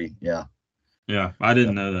story. Yeah. Yeah, I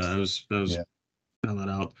didn't know that. That was Yeah. found that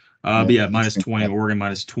out. But yeah, -20, Oregon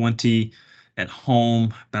 -20 at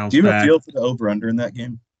home. Bounce Do you have a back. feel for the over under in that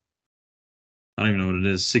game? I don't even know what it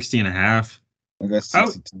is. 60.5. I guess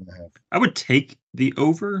 62.5. I would take the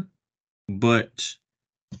over, but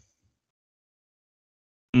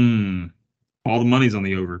all the money's on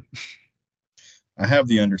the over. I have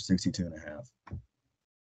the under 62.5.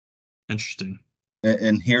 Interesting.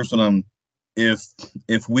 And here's what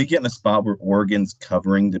if we get in a spot where Oregon's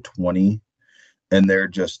covering the 20 and they're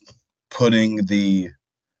just putting the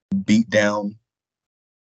beat down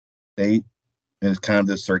State, and it's kind of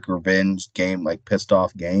this like revenge game, like pissed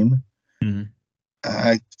off game. Mm-hmm.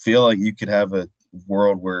 I feel like you could have a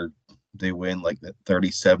world where they win like that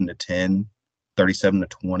 37-10,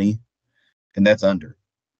 37-20, and that's under.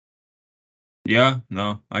 Yeah,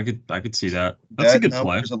 no, I could see that. That's a good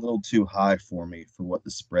play. It's a little too high for me for what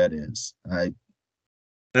the spread is. That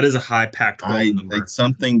is a high Pac-12 number. Like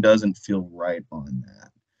something doesn't feel right on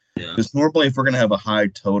that. Yeah. Because normally, if we're going to have a high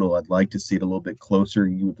total, I'd like to see it a little bit closer.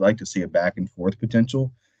 You would like to see a back and forth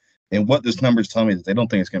potential. And what this number is telling me is they don't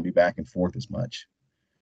think it's going to be back and forth as much.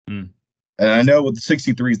 Mm. And I know with the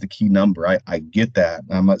 63 is the key number. I get that.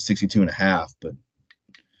 I'm at 62.5, but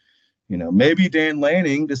maybe Dan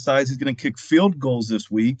Lanning decides he's going to kick field goals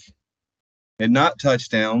this week and not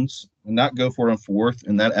touchdowns and not go for it on fourth,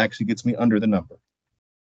 and that actually gets me under the number.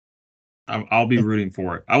 I'll be rooting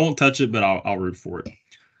for it. I won't touch it, but I'll root for it.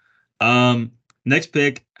 Next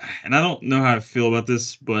pick, and I don't know how to feel about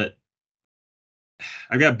this, but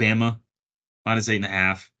I got Bama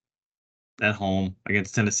 -8.5 at home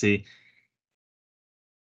against Tennessee.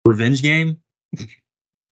 Revenge game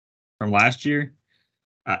from last year.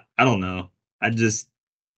 I don't know.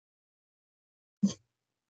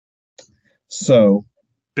 So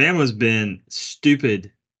Bama's been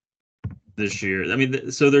stupid this year. I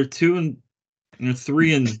mean, so they're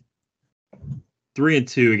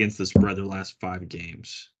 3-2 against the spread their last 5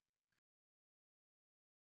 games.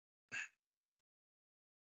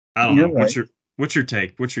 I don't know. Right. What's your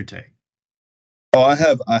take? Oh, I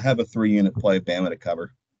have a 3-unit play Bama to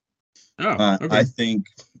cover. Oh, okay.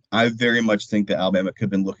 I very much think that Alabama could have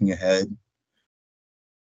been looking ahead.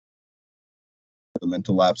 The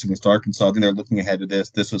mental lapse against Arkansas. I think they're looking ahead to this.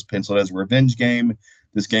 This was penciled as a revenge game.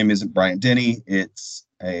 This game isn't Bryant-Denny. It's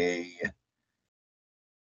a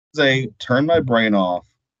turn my brain off.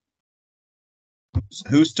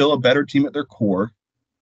 Who's still a better team at their core?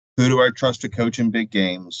 Who do I trust to coach in big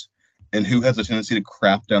games? And who has a tendency to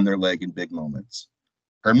crap down their leg in big moments?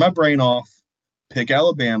 Turn my brain off. Pick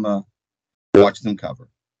Alabama. Watch them cover.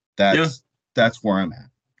 That's where I'm at.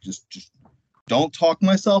 Just don't talk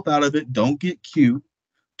myself out of it. Don't get cute.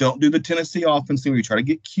 Don't do the Tennessee offense thing where you try to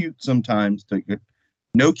get cute sometimes.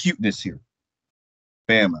 No cuteness here.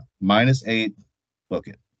 Bama, -8. Book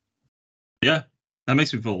it. Yeah, that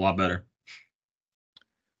makes me feel a lot better.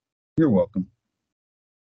 You're welcome.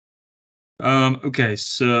 Okay,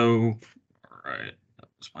 so all right, that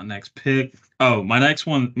was my next pick. Oh, my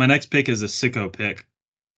next pick is a sicko pick.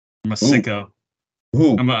 I'm a Ooh, sicko.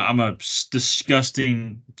 ooh. I'm a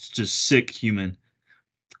disgusting, just sick human.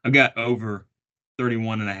 I got over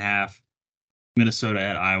 31 and a half. Minnesota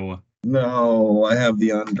at Iowa. No, I have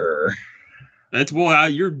the under. That's well,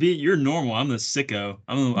 you're normal. I'm the sicko.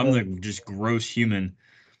 I'm the just gross human.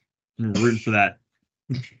 I'm rooting for that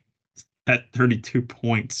at 32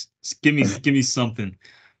 points. Just give me something.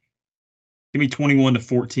 Give me 21 to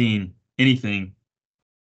 14. Anything.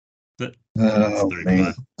 That's Oh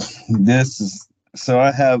man, 35. this is so.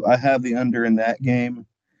 I have the under in that game.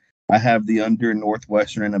 I have the under in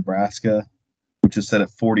Northwestern and Nebraska, which is set at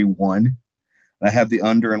 41. I have the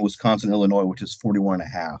under in Wisconsin, Illinois, which is 41 and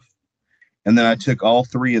a half. And then I took all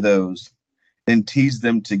three of those and teased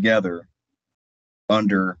them together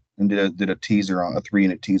under and did a teaser on a 3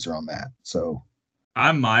 unit teaser on that. So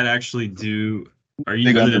I might actually do.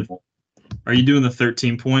 big under. Are you doing the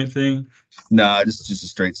 13-point thing? Nah, just a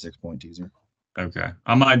straight 6 point teaser. Okay.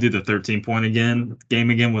 I might do the 13-point game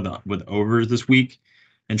again with overs this week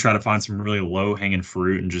and try to find some really low hanging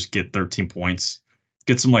fruit and just get 13 points.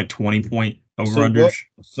 Get some like 20-point over So what? unders.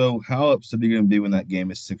 So how upset are you going to be when that game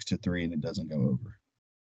is 6-3 and it doesn't go over?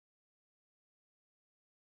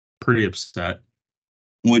 Pretty upset.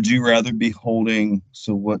 Would you rather be holding?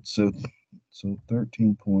 So what? So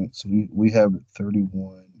 13 points. So we have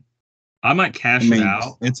 31. I might I cash it mean,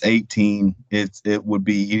 out. it's 18. It would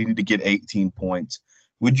be you need to get 18 points.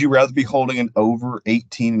 Would you rather be holding an over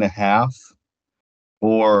 18 and a half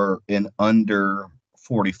or an under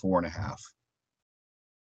 44 and a half?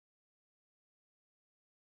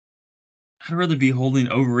 I'd rather be holding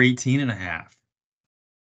over 18 and a half.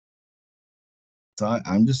 So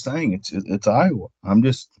I'm just saying it's Iowa. I'm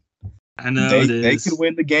just I know it they could is.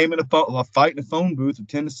 win the game in a fight in a phone booth of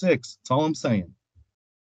 10-6. That's all I'm saying.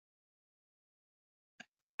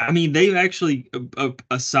 I mean, they've actually,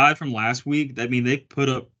 aside from last week, I mean, they put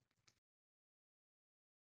up,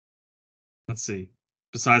 let's see,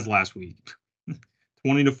 besides last week,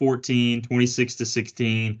 20 to 14, 26 to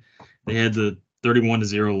 16. They had the 31 to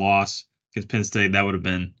 0 loss against Penn State. That would have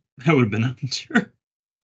been under.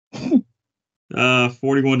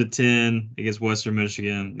 41 to 10 against Western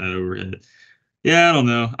Michigan. That overhit. Yeah, I don't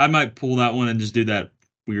know. I might pull that one and just do that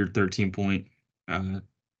weird 13-point That's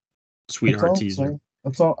sweetheart all I'm teaser. saying.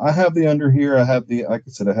 That's all. I have the under here. I have the like I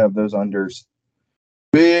said. I have those unders.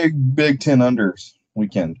 Big Big Ten unders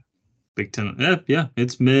weekend. Big Ten. Yeah, yeah.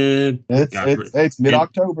 It's mid. It's Gosh, it's it's mid it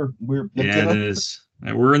October. We're Big yeah, Ten it under. is.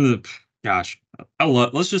 We're in the gosh. I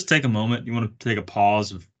love. Let's just take a moment. You want to take a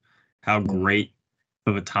pause of how Yeah, great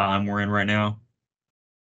of a time we're in right now?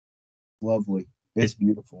 lovely. It's It's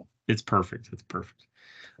beautiful. it's perfect. It's perfect.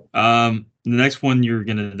 The next one you're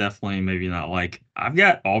gonna definitely maybe not like. I've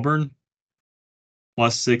got Auburn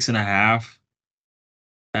plus 6.5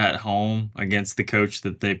 at home against the coach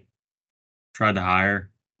that they tried to hire.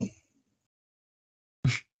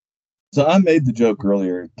 So I made the joke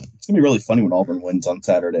earlier. It's gonna be really funny when Auburn wins on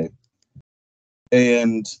Saturday.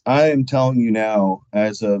 And I am telling you now,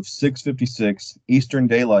 as of 6:56 Eastern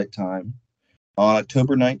Daylight Time on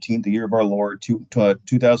October 19th, the year of our Lord,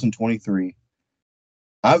 2023,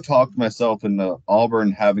 I've talked myself into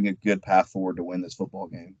Auburn having a good path forward to win this football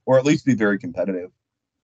game, or at least be very competitive.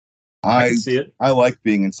 I I can see it. I like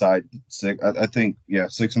being inside six. I think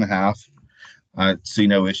 6.5. I see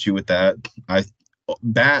no issue with that. I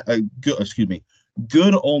bad good excuse me.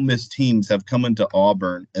 Good Ole Miss teams have come into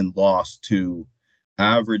Auburn and lost to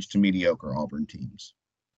average to mediocre Auburn teams.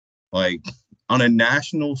 Like on a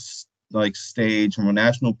national like stage, from a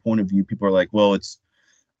national point of view, people are like, well, it's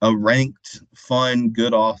a ranked, fun,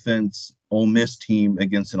 good offense Ole Miss team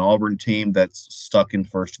against an Auburn team that's stuck in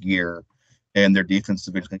first gear, and their defense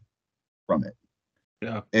eventually from it.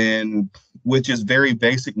 Yeah. And which is very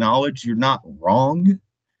basic knowledge. You're not wrong,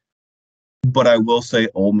 but I will say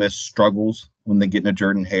Ole Miss struggles when they get in a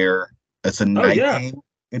Jordan Hare. It's a Oh night yeah. game.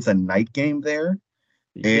 It's a night game there,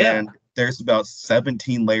 Yeah. and there's about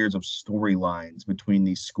 17 layers of storylines between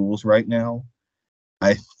these schools right now.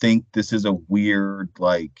 I think this is a weird,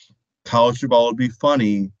 like, college football would be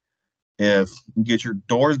funny if you get your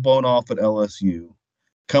doors blown off at LSU,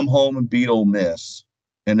 come home and beat Ole Miss,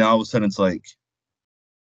 and now all of a sudden it's like,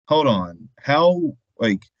 hold on, how,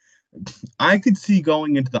 like, I could see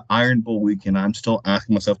going into the Iron Bowl weekend, I'm still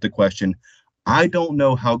asking myself the question, I don't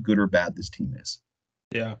know how good or bad this team is.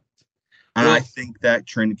 Yeah. And I Well, think that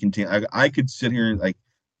trend continue. I could sit here and like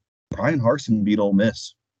Brian Harsin beat Ole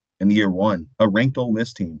Miss in year one, a ranked Ole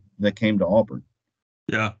Miss team that came to Auburn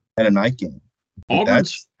yeah. at a night game. Like, Auburn's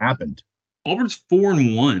that's happened.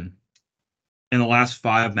 4-1 in the last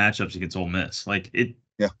 5 matchups against Ole Miss. Like it.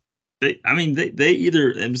 Yeah. They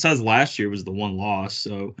either, and besides last year was the one loss,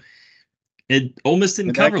 so Ole Miss didn't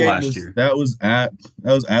And that cover game last was year. that was at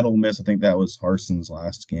Ole Miss. I think that was Harson's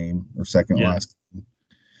last game or second Yeah. last.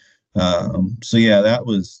 So yeah, that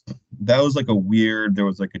was like a weird. There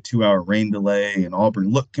was like a 2-hour rain delay, and Auburn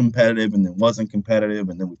looked competitive and then wasn't competitive,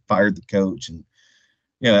 and then we fired the coach, and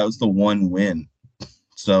yeah, that was the one win.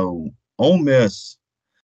 So Ole Miss,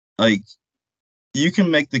 like, you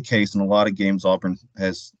can make the case in a lot of games Auburn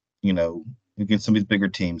has, against some of these bigger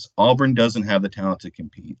teams. Auburn doesn't have the talent to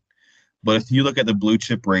compete. But if you look at the blue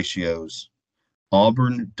chip ratios,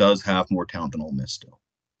 Auburn does have more talent than Ole Miss still.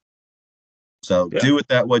 So do with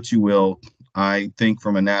that what you will. I think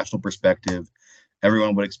from a national perspective,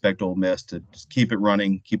 everyone would expect Ole Miss to just keep it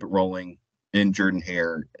running, keep it rolling in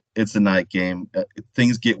Jordan-Hare. It's a night game.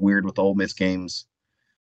 Things get weird with Ole Miss games.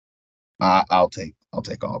 I'll take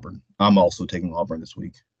Auburn. I'm also taking Auburn this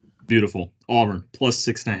week. Beautiful. Auburn plus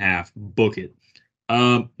 6.5. Book it.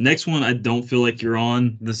 Next one, I don't feel like you're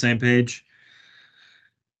on the same page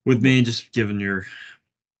with me, just given your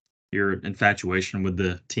infatuation with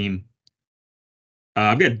the team.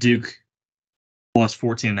 I've got Duke plus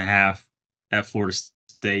 14.5 at Florida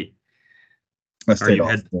State. I stayed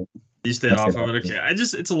off. You stayed off of it. Okay.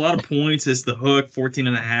 It's a lot of points. It's the hook,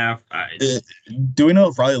 14.5. Do we know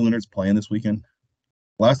if Riley Leonard's playing this weekend?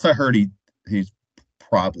 Last I heard, he's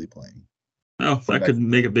probably playing. Oh, that could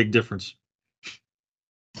make a big difference.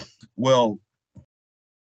 Well,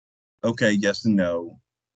 okay, yes and no.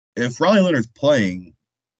 If Riley Leonard's playing,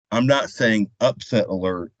 I'm not saying upset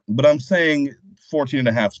alert, but I'm saying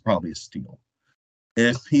 14.5 is probably a steal.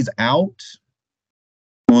 If he's out,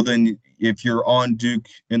 well, then if you're on Duke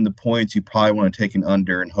in the points, you probably want to take an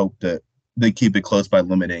under and hope that they keep it close by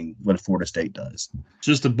limiting what Florida State does.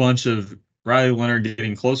 Just a bunch of Riley Leonard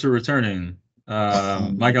getting closer returning.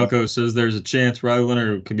 Mike Elko says there's a chance Riley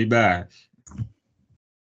Leonard could be back.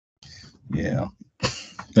 Yeah,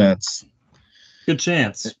 that's good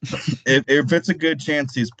chance. If it's a good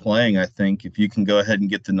chance he's playing, I think if you can go ahead and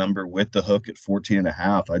get the number with the hook at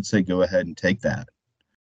 14.5, I'd say go ahead and take that.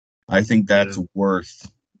 I think that's worth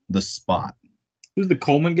the spot. Who's the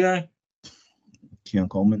Coleman guy? Keon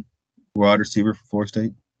Coleman, wide receiver for Florida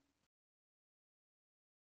State.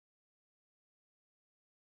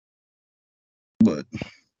 But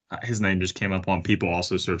his name just came up on people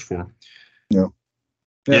also search for. Yeah.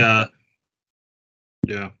 Yeah.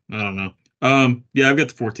 I don't know. Yeah, I've got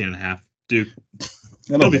the 14.5. Duke.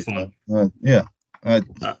 That'll be fun. Yeah.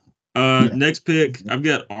 Next pick, I've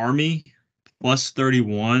got Army plus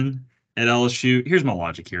 31 at LSU. Here's my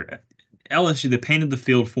logic here. LSU, they painted the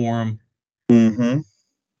field for him. Mm-hmm.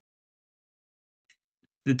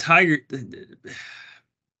 The Tiger,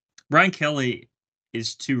 Brian Kelly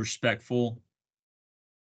is too respectful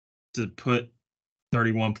to put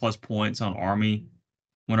 31 plus points on Army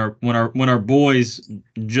when our boys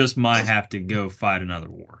just might have to go fight another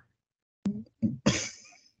war.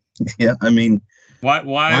 Yeah, I mean, why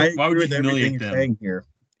would you humiliate them? Saying here?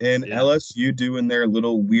 And LSU doing their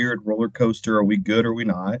little weird roller coaster. Are we good? Or are we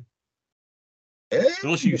not?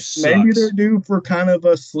 LSU sucks. Maybe they're due for kind of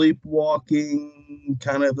a sleepwalking,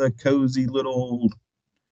 kind of a cozy little.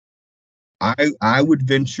 I would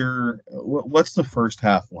venture. What's the first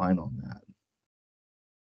half line on that?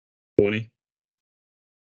 20.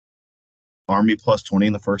 Army plus 20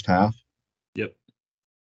 in the first half. Yep.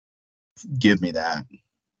 Give me that.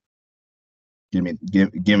 Give me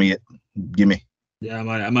it. Give me. Yeah,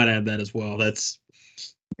 I might add that as well. That's.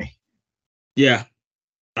 Yeah,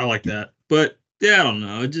 I like that. But yeah, I don't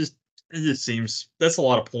know. It just seems that's a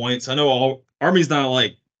lot of points. I know Army's not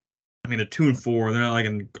like. I mean, they're 2-4. They're not like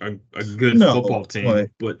a good football team,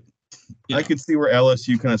 but I could see where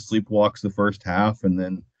LSU kind of sleepwalks the first half, and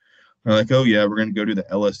then they're like, "Oh yeah, we're going to go do the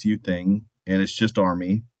LSU thing," and it's just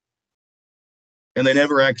Army, and they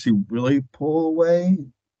never actually really pull away.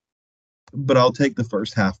 But I'll take the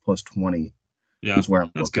first half plus 20. Yeah,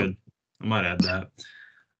 that's good. I might add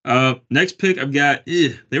that. Next pick I've got.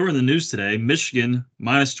 They were in the news today. Michigan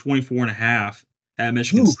minus 24.5 at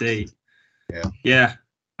Michigan State. Yeah.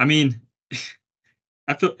 I mean,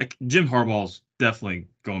 I feel like Jim Harbaugh's definitely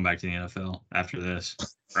going back to the NFL after this.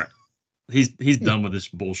 Right. He's done with this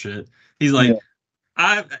bullshit. He's like,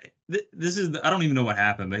 this is I don't even know what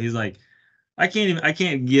happened, but he's like, I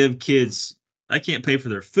can't give kids. I can't pay for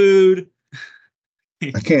their food.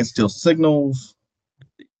 I can't steal signals.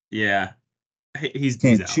 Yeah, he's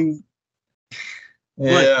can't cheat.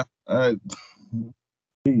 Yeah,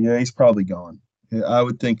 he's probably gone. I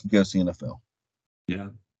would think he goes to the NFL. Yeah,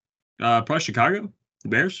 Probably Chicago, the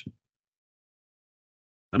Bears.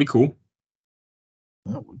 That'd be cool.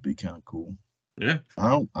 That would be kind of cool. Yeah.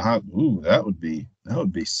 That would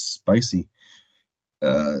be spicy.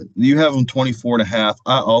 You have them 24.5.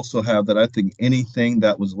 I also have that. I think anything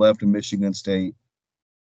that was left in Michigan State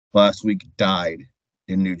last week died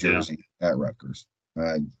in New Jersey at Rutgers.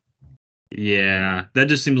 Yeah, that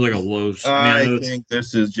just seems like a low. I think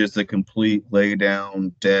this is just a complete lay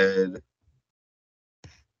down, dead.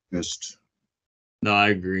 Just no, I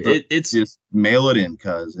agree. It's just mail it in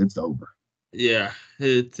because it's over. Yeah,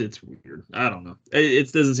 it's weird. I don't know.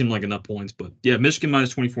 It doesn't seem like enough points, but yeah, Michigan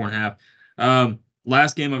minus 24.5.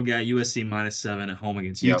 Last game I've got USC -7 at home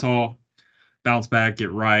against Utah. Bounce back,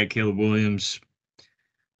 get right. Caleb Williams.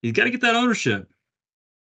 He's got to get that ownership.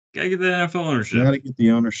 Got to get that NFL ownership. Got to get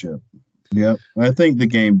the ownership. Yep. I think the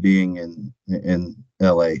game being in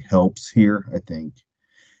LA helps here. I think.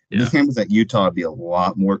 The game was at Utah, I'd be a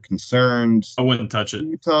lot more concerned. I wouldn't touch it.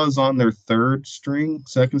 Utah's on their second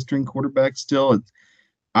string quarterback still.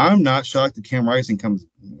 I'm not shocked that Cam Rising comes.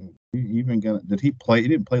 Did he play? He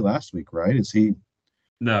didn't play last week, right? Is he?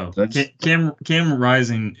 No. Cam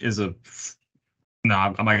Rising is a. No,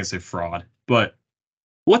 I'm not gonna say fraud, but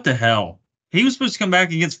what the hell? He was supposed to come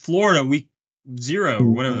back against Florida week 0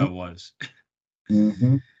 or whatever that was.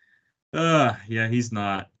 Mm-hmm. Yeah, he's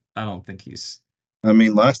not. I don't think he's. I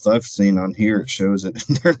mean, last I've seen on here, it shows that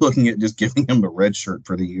they're looking at just giving him a red shirt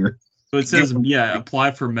for the year. So it says,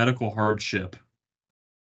 apply for medical hardship.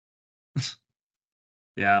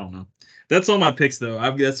 Yeah, I don't know. That's all my picks, though.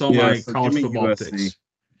 That's all my college football USC. picks.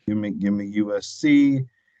 Give me USC.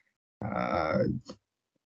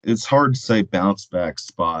 It's hard to say bounce back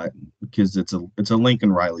spot because it's a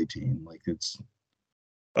Lincoln Riley team. Like it's.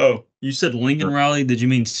 Oh, you said Lincoln Riley? Did you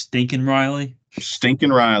mean Stinkin' Riley?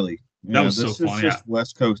 Stinkin' Riley. That was so funny. This is just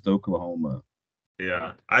West Coast Oklahoma.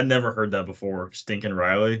 Yeah, I'd never heard that before. Stinkin'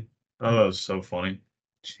 Riley. Oh, that was so funny.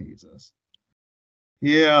 Jesus.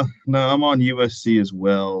 Yeah, no, I'm on USC as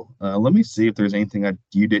well. Let me see if there's anything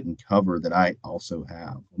you didn't cover that I also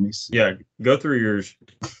have. Let me see. Yeah, go through yours.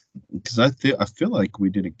 Because I feel like we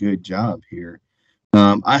did a good job here.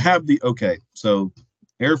 I have so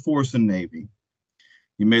Air Force and Navy.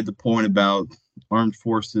 You made the point about armed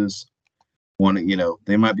forces.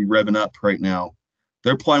 They might be revving up right now.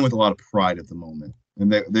 They're playing with a lot of pride at the moment,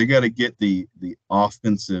 and they got to get the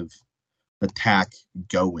offensive attack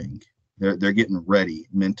going. They're getting ready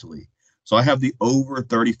mentally. So I have the over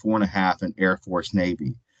 34.5 in Air Force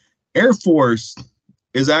Navy. Air Force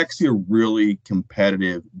is actually a really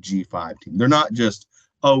competitive G5 team. They're not just,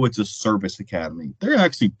 it's a service academy. They're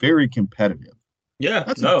actually very competitive. Yeah,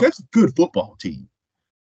 that's a good football team.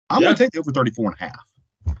 I'm going to take the over 34.5.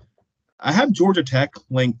 I have Georgia Tech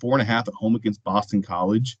laying 4.5 at home against Boston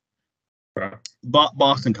College. Right.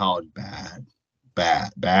 Boston College, bad.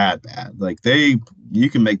 Like you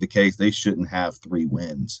can make the case they shouldn't have 3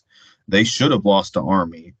 wins. They should have lost to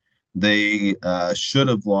Army. They should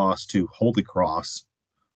have lost to Holy Cross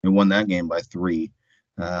and won that game by 3.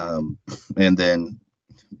 And then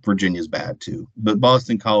Virginia's bad too. But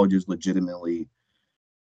Boston College is legitimately,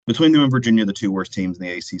 between them and Virginia, the 2 worst teams in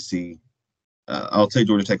the ACC. I'll take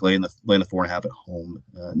Georgia Tech laying the 4.5 at home.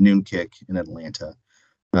 Noon kick in Atlanta.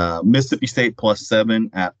 Mississippi State +7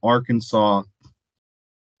 at Arkansas.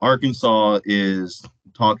 Arkansas is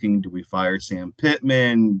talking, do we fire Sam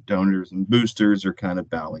Pittman? Donors and boosters are kind of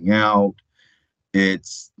bowing out.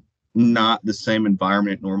 It's not the same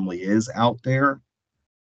environment it normally is out there.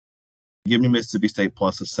 Give me Mississippi State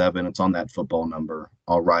 +7. It's on that football number.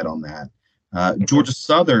 I'll ride on that. Georgia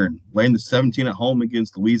Southern laying the 17 at home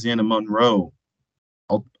against Louisiana Monroe.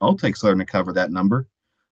 I'll take Southern to cover that number.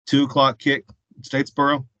 2:00 kick,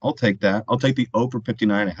 Statesboro. I'll take that. I'll take the over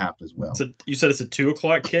 59.5 as well. So you said it's a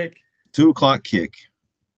 2:00 kick? 2:00 kick.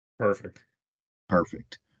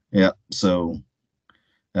 Perfect. Yeah. So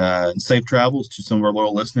safe travels to some of our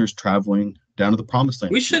loyal listeners traveling down to the promised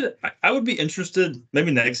land. I would be interested,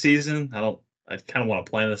 maybe next season. I kind of want to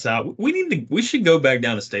plan this out. We should go back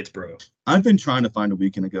down to Statesboro. I've been trying to find a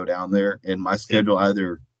weekend to go down there, and my schedule I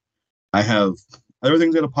have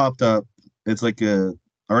everything's that have popped up. It's like I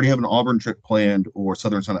already have an Auburn trip planned or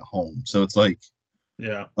Southern Sun at home. So it's like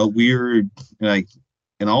a weird,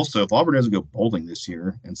 and also if Auburn doesn't go bowling this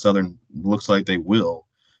year and Southern looks like they will,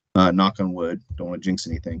 knock on wood, don't want to jinx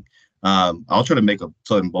anything. I'll try to make a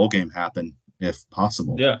Southern bowl game happen if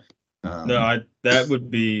possible. Yeah. That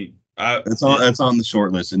would be. It's on the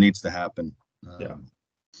short list. It needs to happen.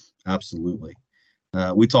 Absolutely.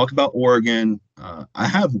 We talked about Oregon. I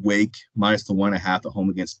have Wake -1.5 at home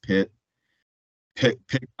against Pitt. Pitt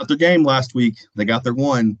got their game last week. They got their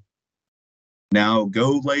one. Now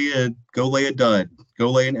go lay a dud, go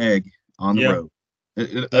lay an egg on the Yeah, road no,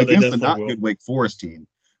 they against a definitely not will. good Wake Forest team.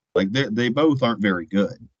 Like they both aren't very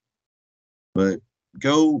good, but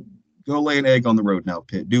go go lay an egg on the road now,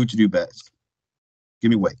 Pitt. Do what you do best. Give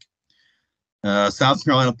me Wake. South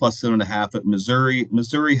Carolina plus 7.5 at Missouri.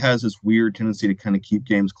 Missouri has this weird tendency to kind of keep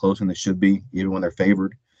games closer than they should be, even when they're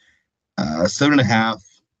favored. 7.5.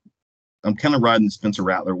 I'm kind of riding the Spencer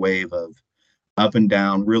Rattler wave of up and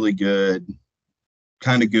down, really good,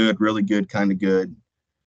 really good, kind of good.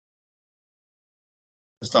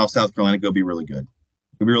 Just off South Carolina, go be really good.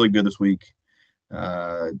 Go be really good this week.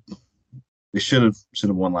 Uh, they should have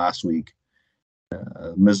won last week.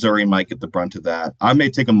 Missouri might get the brunt of that. I may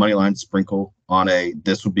take a money line sprinkle on a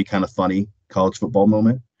this would be kind of funny college football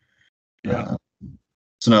moment. Yeah. Uh,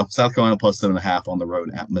 so no, South Carolina plus 7.5 on the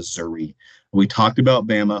road at Missouri. We talked about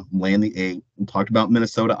Bama laying the 8. We talked about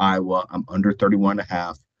Minnesota, Iowa. I'm under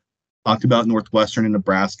 31.5. Talked about Northwestern and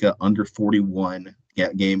Nebraska under 41.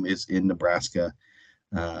 Yeah, game is in Nebraska.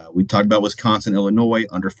 We talked about Wisconsin, Illinois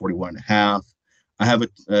under 41.5. I have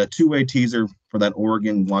a two-way teaser for that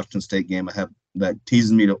Oregon Washington State game. I have that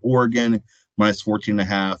teases me to Oregon minus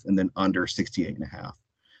 14.5 and then under 68.5.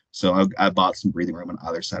 So I bought some breathing room on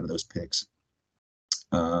either side of those picks.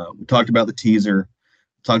 We talked about the teaser,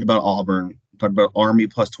 talked about Auburn, talked about Army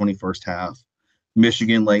plus 21st half,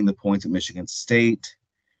 Michigan laying the points at Michigan State.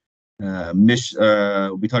 We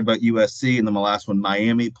talked about USC, and then my last one,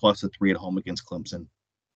 Miami plus a 3 at home against Clemson.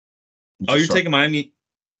 Oh, you're taking Miami?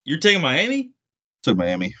 You're taking Miami? Took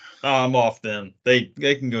Miami. Oh, I'm off them. They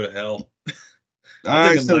can go to hell.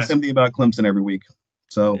 I said the same thing about Clemson every week.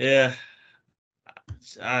 So yeah,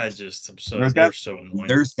 they're so annoying.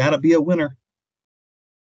 There's got to be a winner.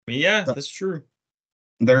 I mean, yeah, that's true.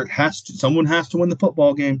 Someone has to win the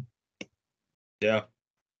football game. Yeah.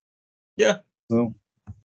 Yeah. So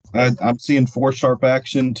I'm seeing 4 sharp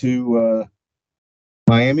action to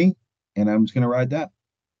Miami, and I'm just gonna ride that.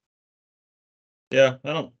 Yeah,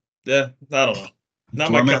 I don't know.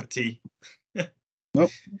 Not my cup of tea.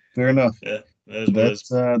 Nope. Fair enough. Yeah,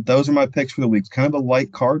 those are my picks for the week. It's kind of a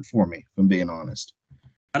light card for me, if I'm being honest.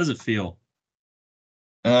 How does it feel?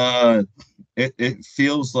 It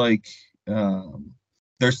feels like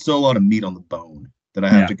there's still a lot of meat on the bone that I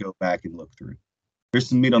have to go back and look through. There's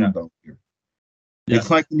some meat on the bone here. Yeah. It's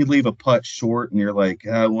like when you leave a putt short and you're like,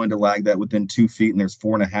 I wanted to lag that within 2 feet and there's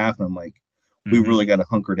 4.5. And I'm like, we really got to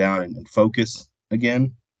hunker down and focus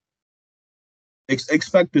again.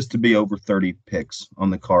 Expect this to be over 30 picks on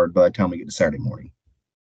the card by the time we get to Saturday morning.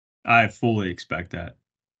 I fully expect that.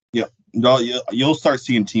 Yeah. You'll start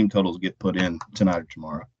seeing team totals get put in tonight or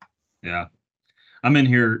tomorrow. Yeah. I'm in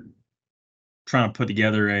here trying to put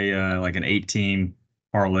together a like an 8-team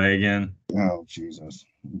parlay again. Oh, Jesus.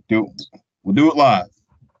 We'll do it live.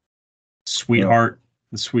 The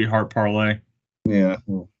sweetheart parlay. Yeah,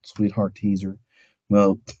 well, sweetheart teaser.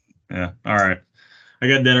 Well, yeah. All right. I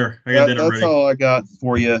got dinner. That's ready. All I got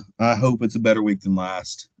for you. I hope it's a better week than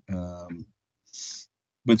last.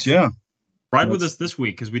 But yeah. Ride with us this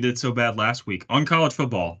week because we did so bad last week on college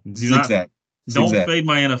football. Don't fade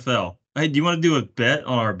my NFL. Hey, do you want to do a bet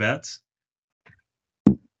on our bets?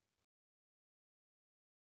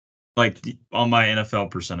 Like on my NFL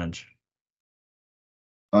percentage?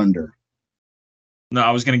 Under. No,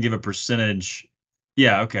 I was going to give a percentage.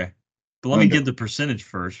 Yeah, okay. But let me give the percentage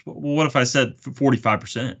first. Well, what if I said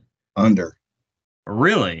 45%? Under.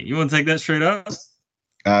 Really? You want to take that straight up?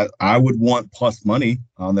 I would want plus money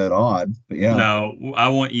on that odd, but yeah. No, I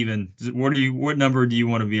want even. What number do you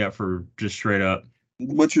want to be at for just straight up?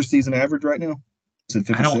 What's your season average right now? Is it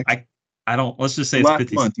 56? I don't. Let's just say last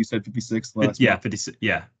it's 50. Month you said 56. Month. 56.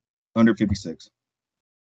 Yeah. Under 56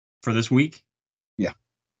 for this week. Yeah.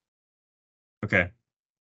 Okay.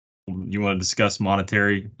 You want to discuss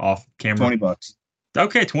monetary off camera? $20.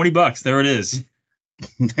 Okay, $20. There it is.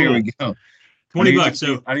 There we go. $20.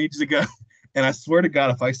 So I need you to go. And I swear to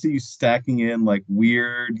God, if I see you stacking in like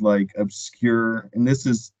weird, like obscure, and this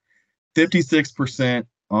is 56%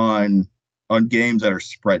 on games that are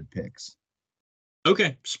spread picks.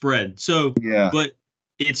 Okay, spread. So yeah, but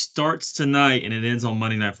it starts tonight and it ends on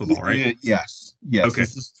Monday Night Football, right? Yes. Okay.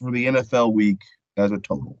 This is for the NFL week as a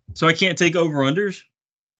total. So I can't take over-unders?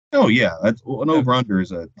 Oh, yeah. An over-under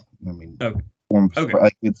is form of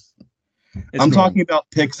okay. I'm talking about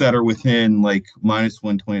picks that are within like minus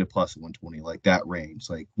 120 to plus 120, like that range,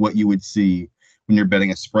 like what you would see when you're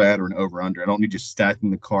betting a spread or an over-under. I don't need you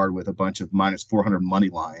stacking the card with a bunch of minus 400 money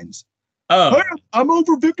lines. Oh, hey, I'm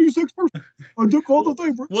over 56%. I took all the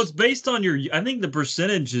favorites. Well, it's based on I think the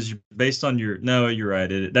percentage is based on your. No, you're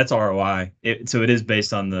right. That's ROI. So it is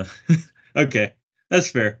based on the. Okay, that's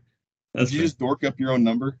fair. That's Did you fair. just dork up your own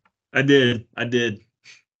number? I did. All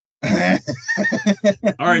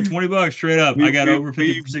right, $20 straight up. I got over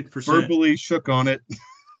we 56%. verbally shook on it.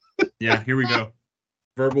 Yeah, here we go.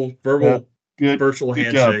 Verbal, Good. virtual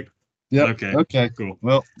Good job. handshake. Yep. Okay. Okay. Cool.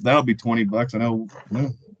 Well, that'll be $20. I know.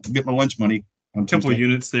 Well, I'll get my lunch money on Couple Tuesday.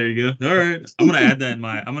 units. There you go. All right. I'm gonna add that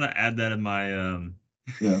in my.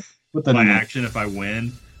 Yeah. Put that my in there. action if I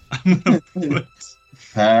win. I'm gonna put.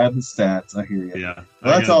 Pad the stats. I hear you. Yeah.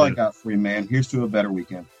 Well, that's all I do. got for you, man. Here's to a better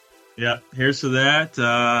weekend. Yeah. Here's to that.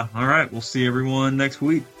 All right. We'll see everyone next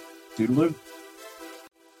week. Toodaloo.